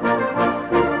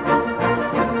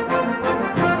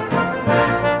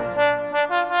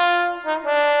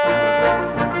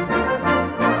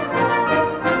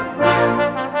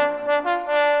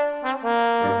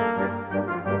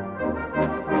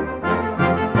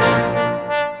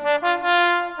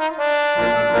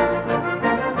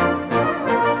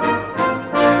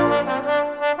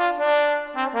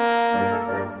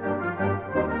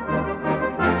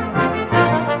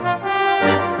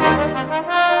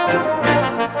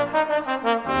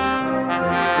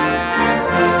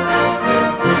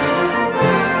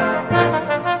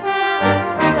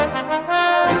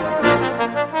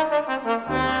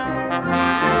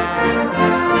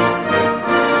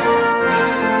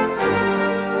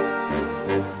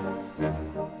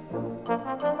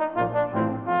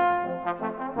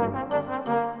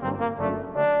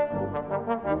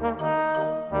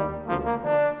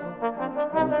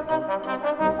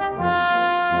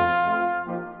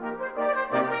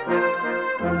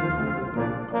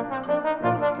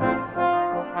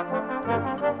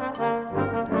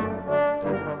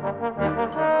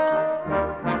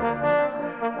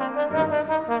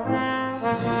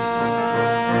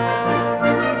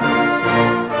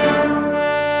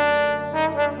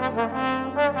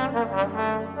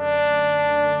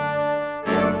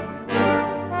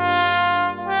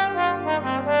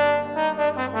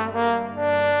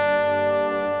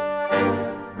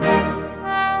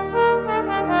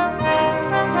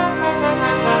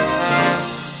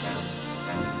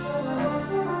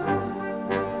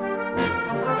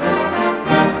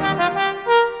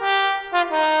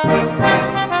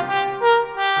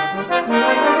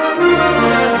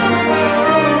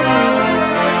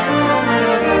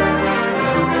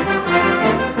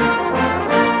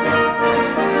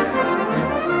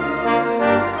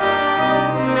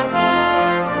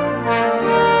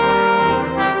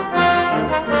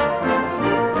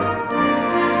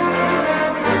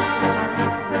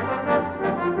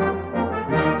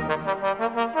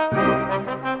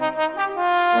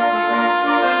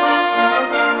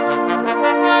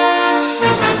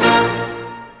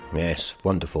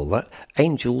 Wonderful, that.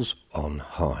 Angels on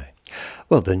High.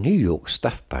 Well, the New York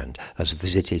Staff Band has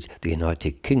visited the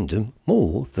United Kingdom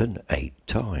more than 8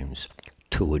 times,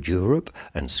 toured Europe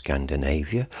and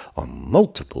Scandinavia on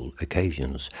multiple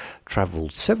occasions,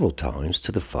 travelled several times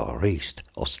to the Far East,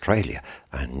 Australia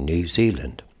and New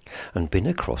Zealand, and been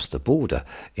across the border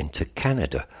into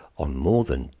Canada on more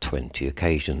than 20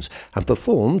 occasions, and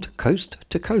performed coast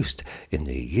to coast in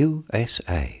the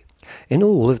USA. In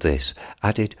all of this,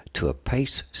 added to a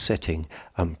pace-setting,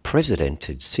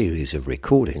 unprecedented series of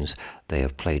recordings, they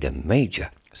have played a major,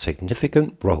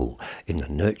 significant role in the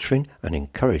nurturing and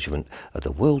encouragement of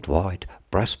the worldwide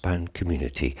brass band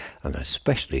community, and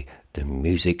especially the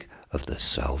music of the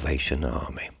Salvation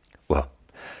Army. Well,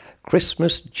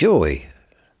 Christmas Joy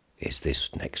is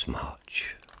this next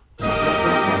march.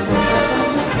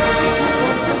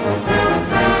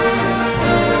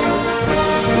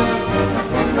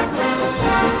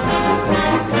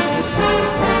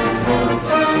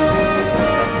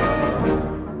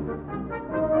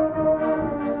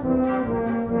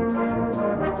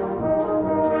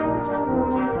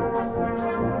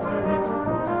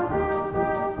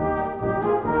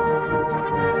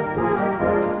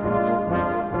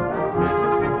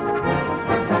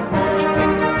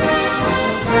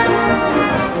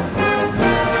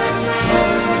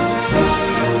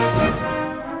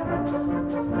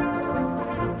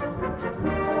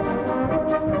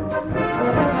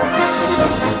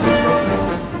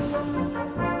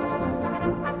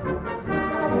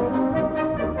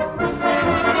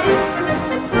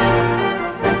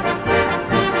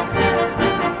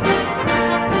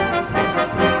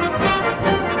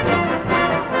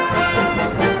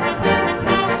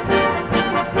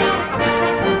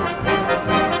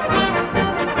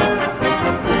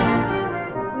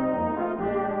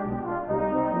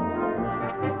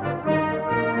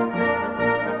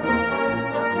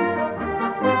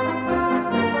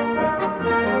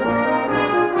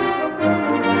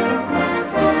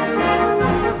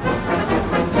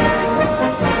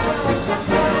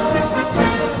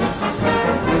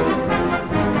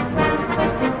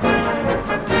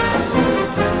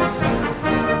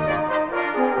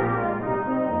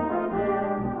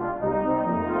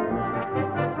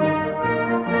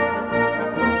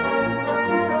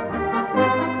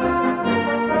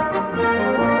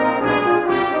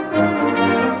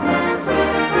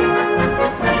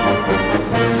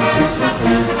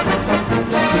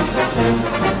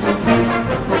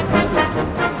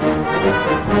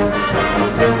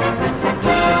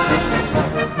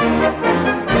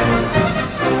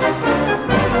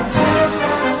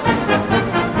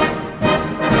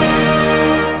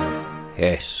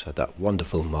 Yes, that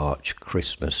wonderful march,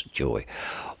 Christmas Joy.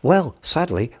 Well,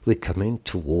 sadly, we're coming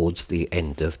towards the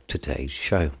end of today's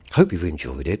show. Hope you've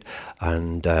enjoyed it,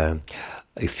 and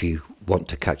if you want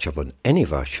to catch up on any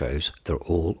of our shows, they're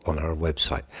all on our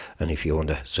website. And if you want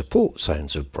to support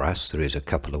Sounds of Brass, there is a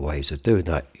couple of ways of doing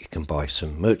that. You can buy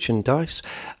some merchandise,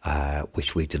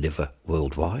 which we deliver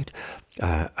worldwide,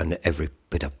 and every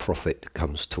bit of profit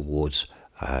comes towards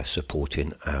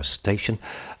supporting our station.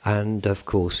 And of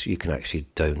course, you can actually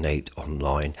donate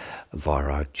online via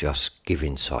our Just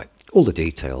Giving site. All the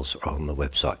details are on the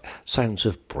website,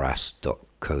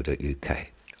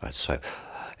 soundsofbrass.co.uk. So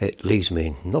it leaves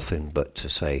me nothing but to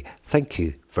say thank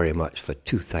you very much for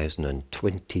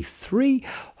 2023.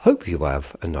 Hope you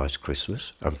have a nice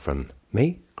Christmas. And from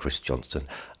me, Chris Johnston,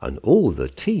 and all the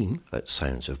team at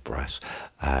Sounds of Brass,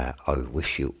 I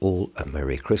wish you all a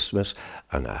Merry Christmas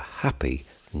and a Happy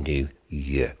New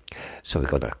Year. So we're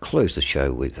going to close the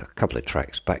show with a couple of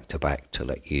tracks back to back to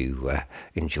let you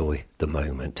enjoy the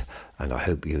moment, and I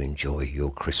hope you enjoy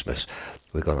your Christmas.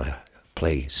 We're going to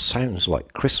play Sounds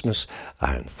Like Christmas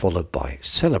and followed by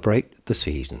Celebrate the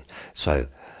Season. So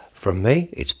from me,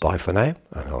 it's bye for now,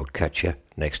 and I'll catch you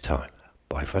next time.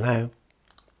 Bye for now.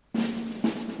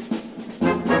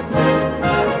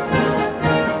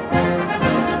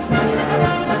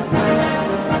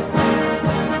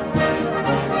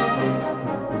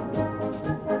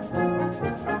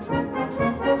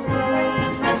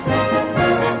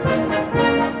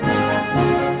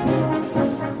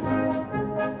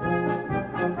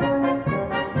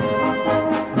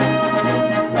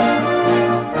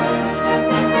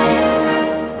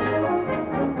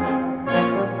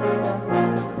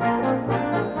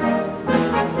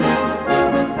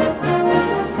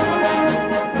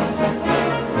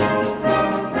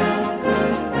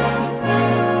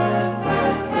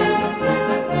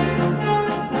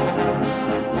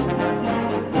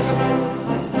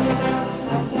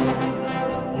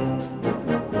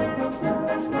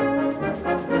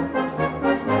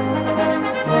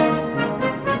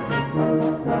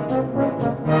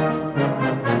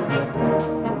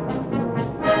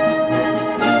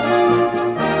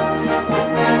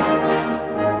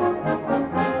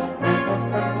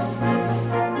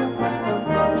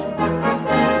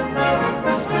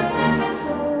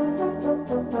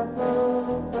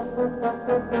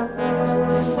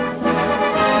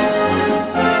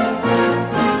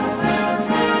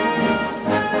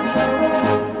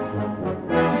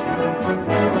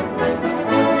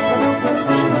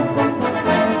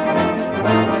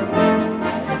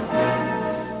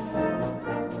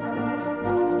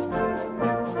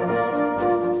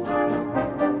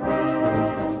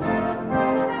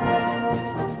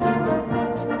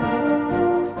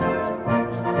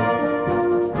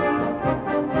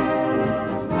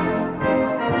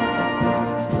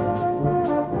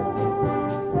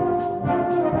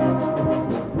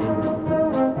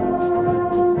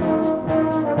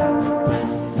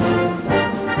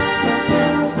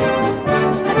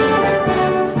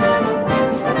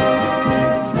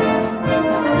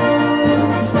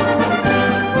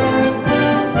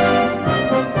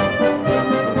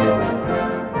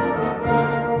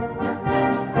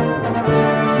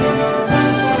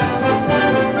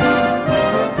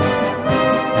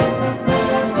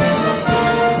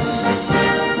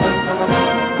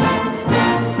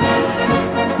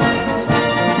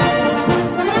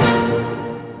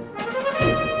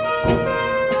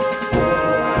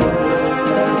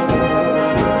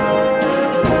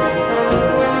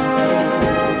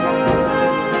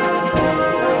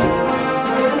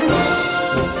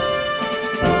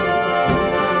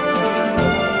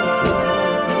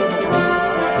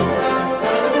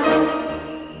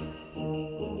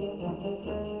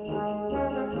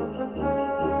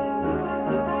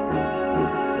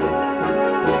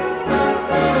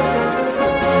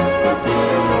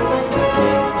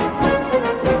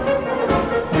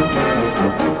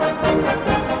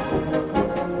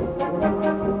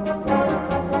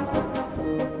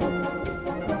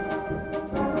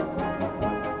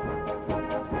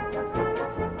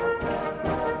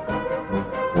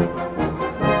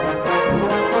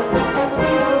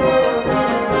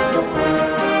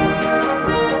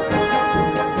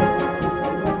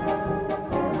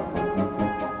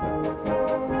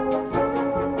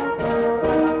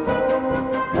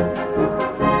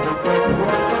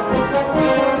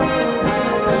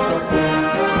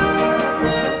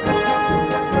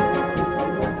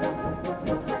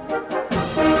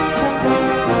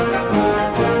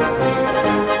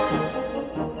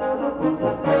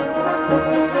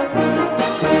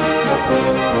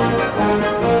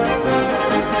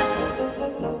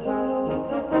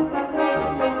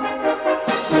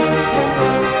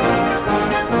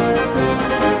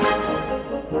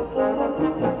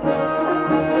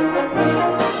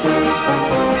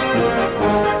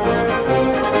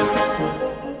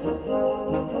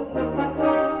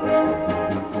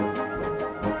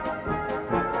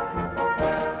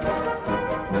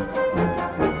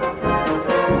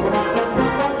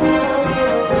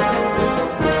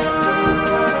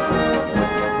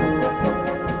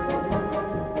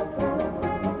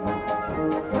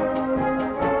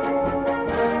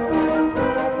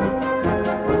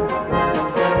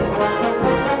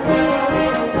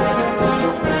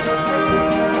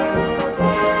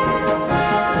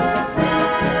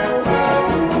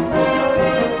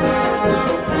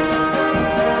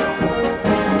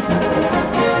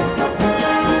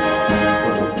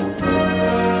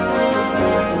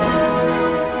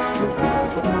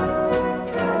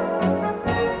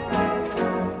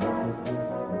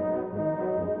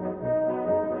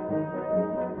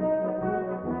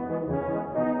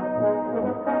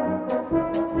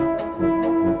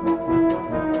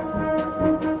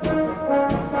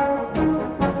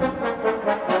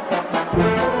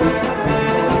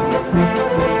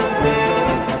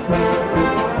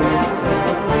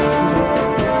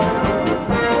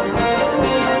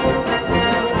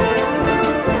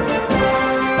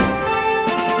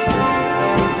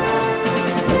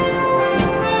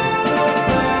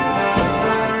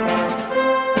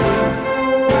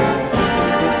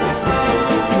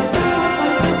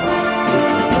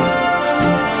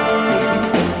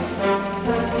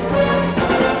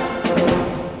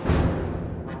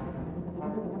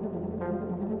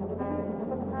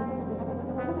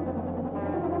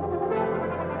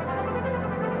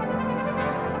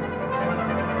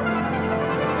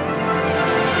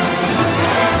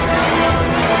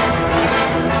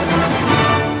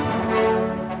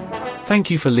 Thank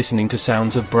you for listening to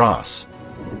Sounds of Brass,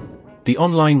 the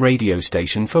online radio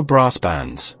station for brass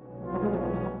bands.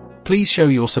 Please show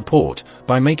your support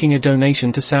by making a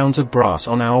donation to Sounds of Brass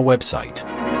on our website,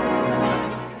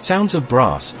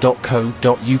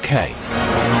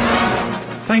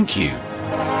 soundsofbrass.co.uk. Thank you.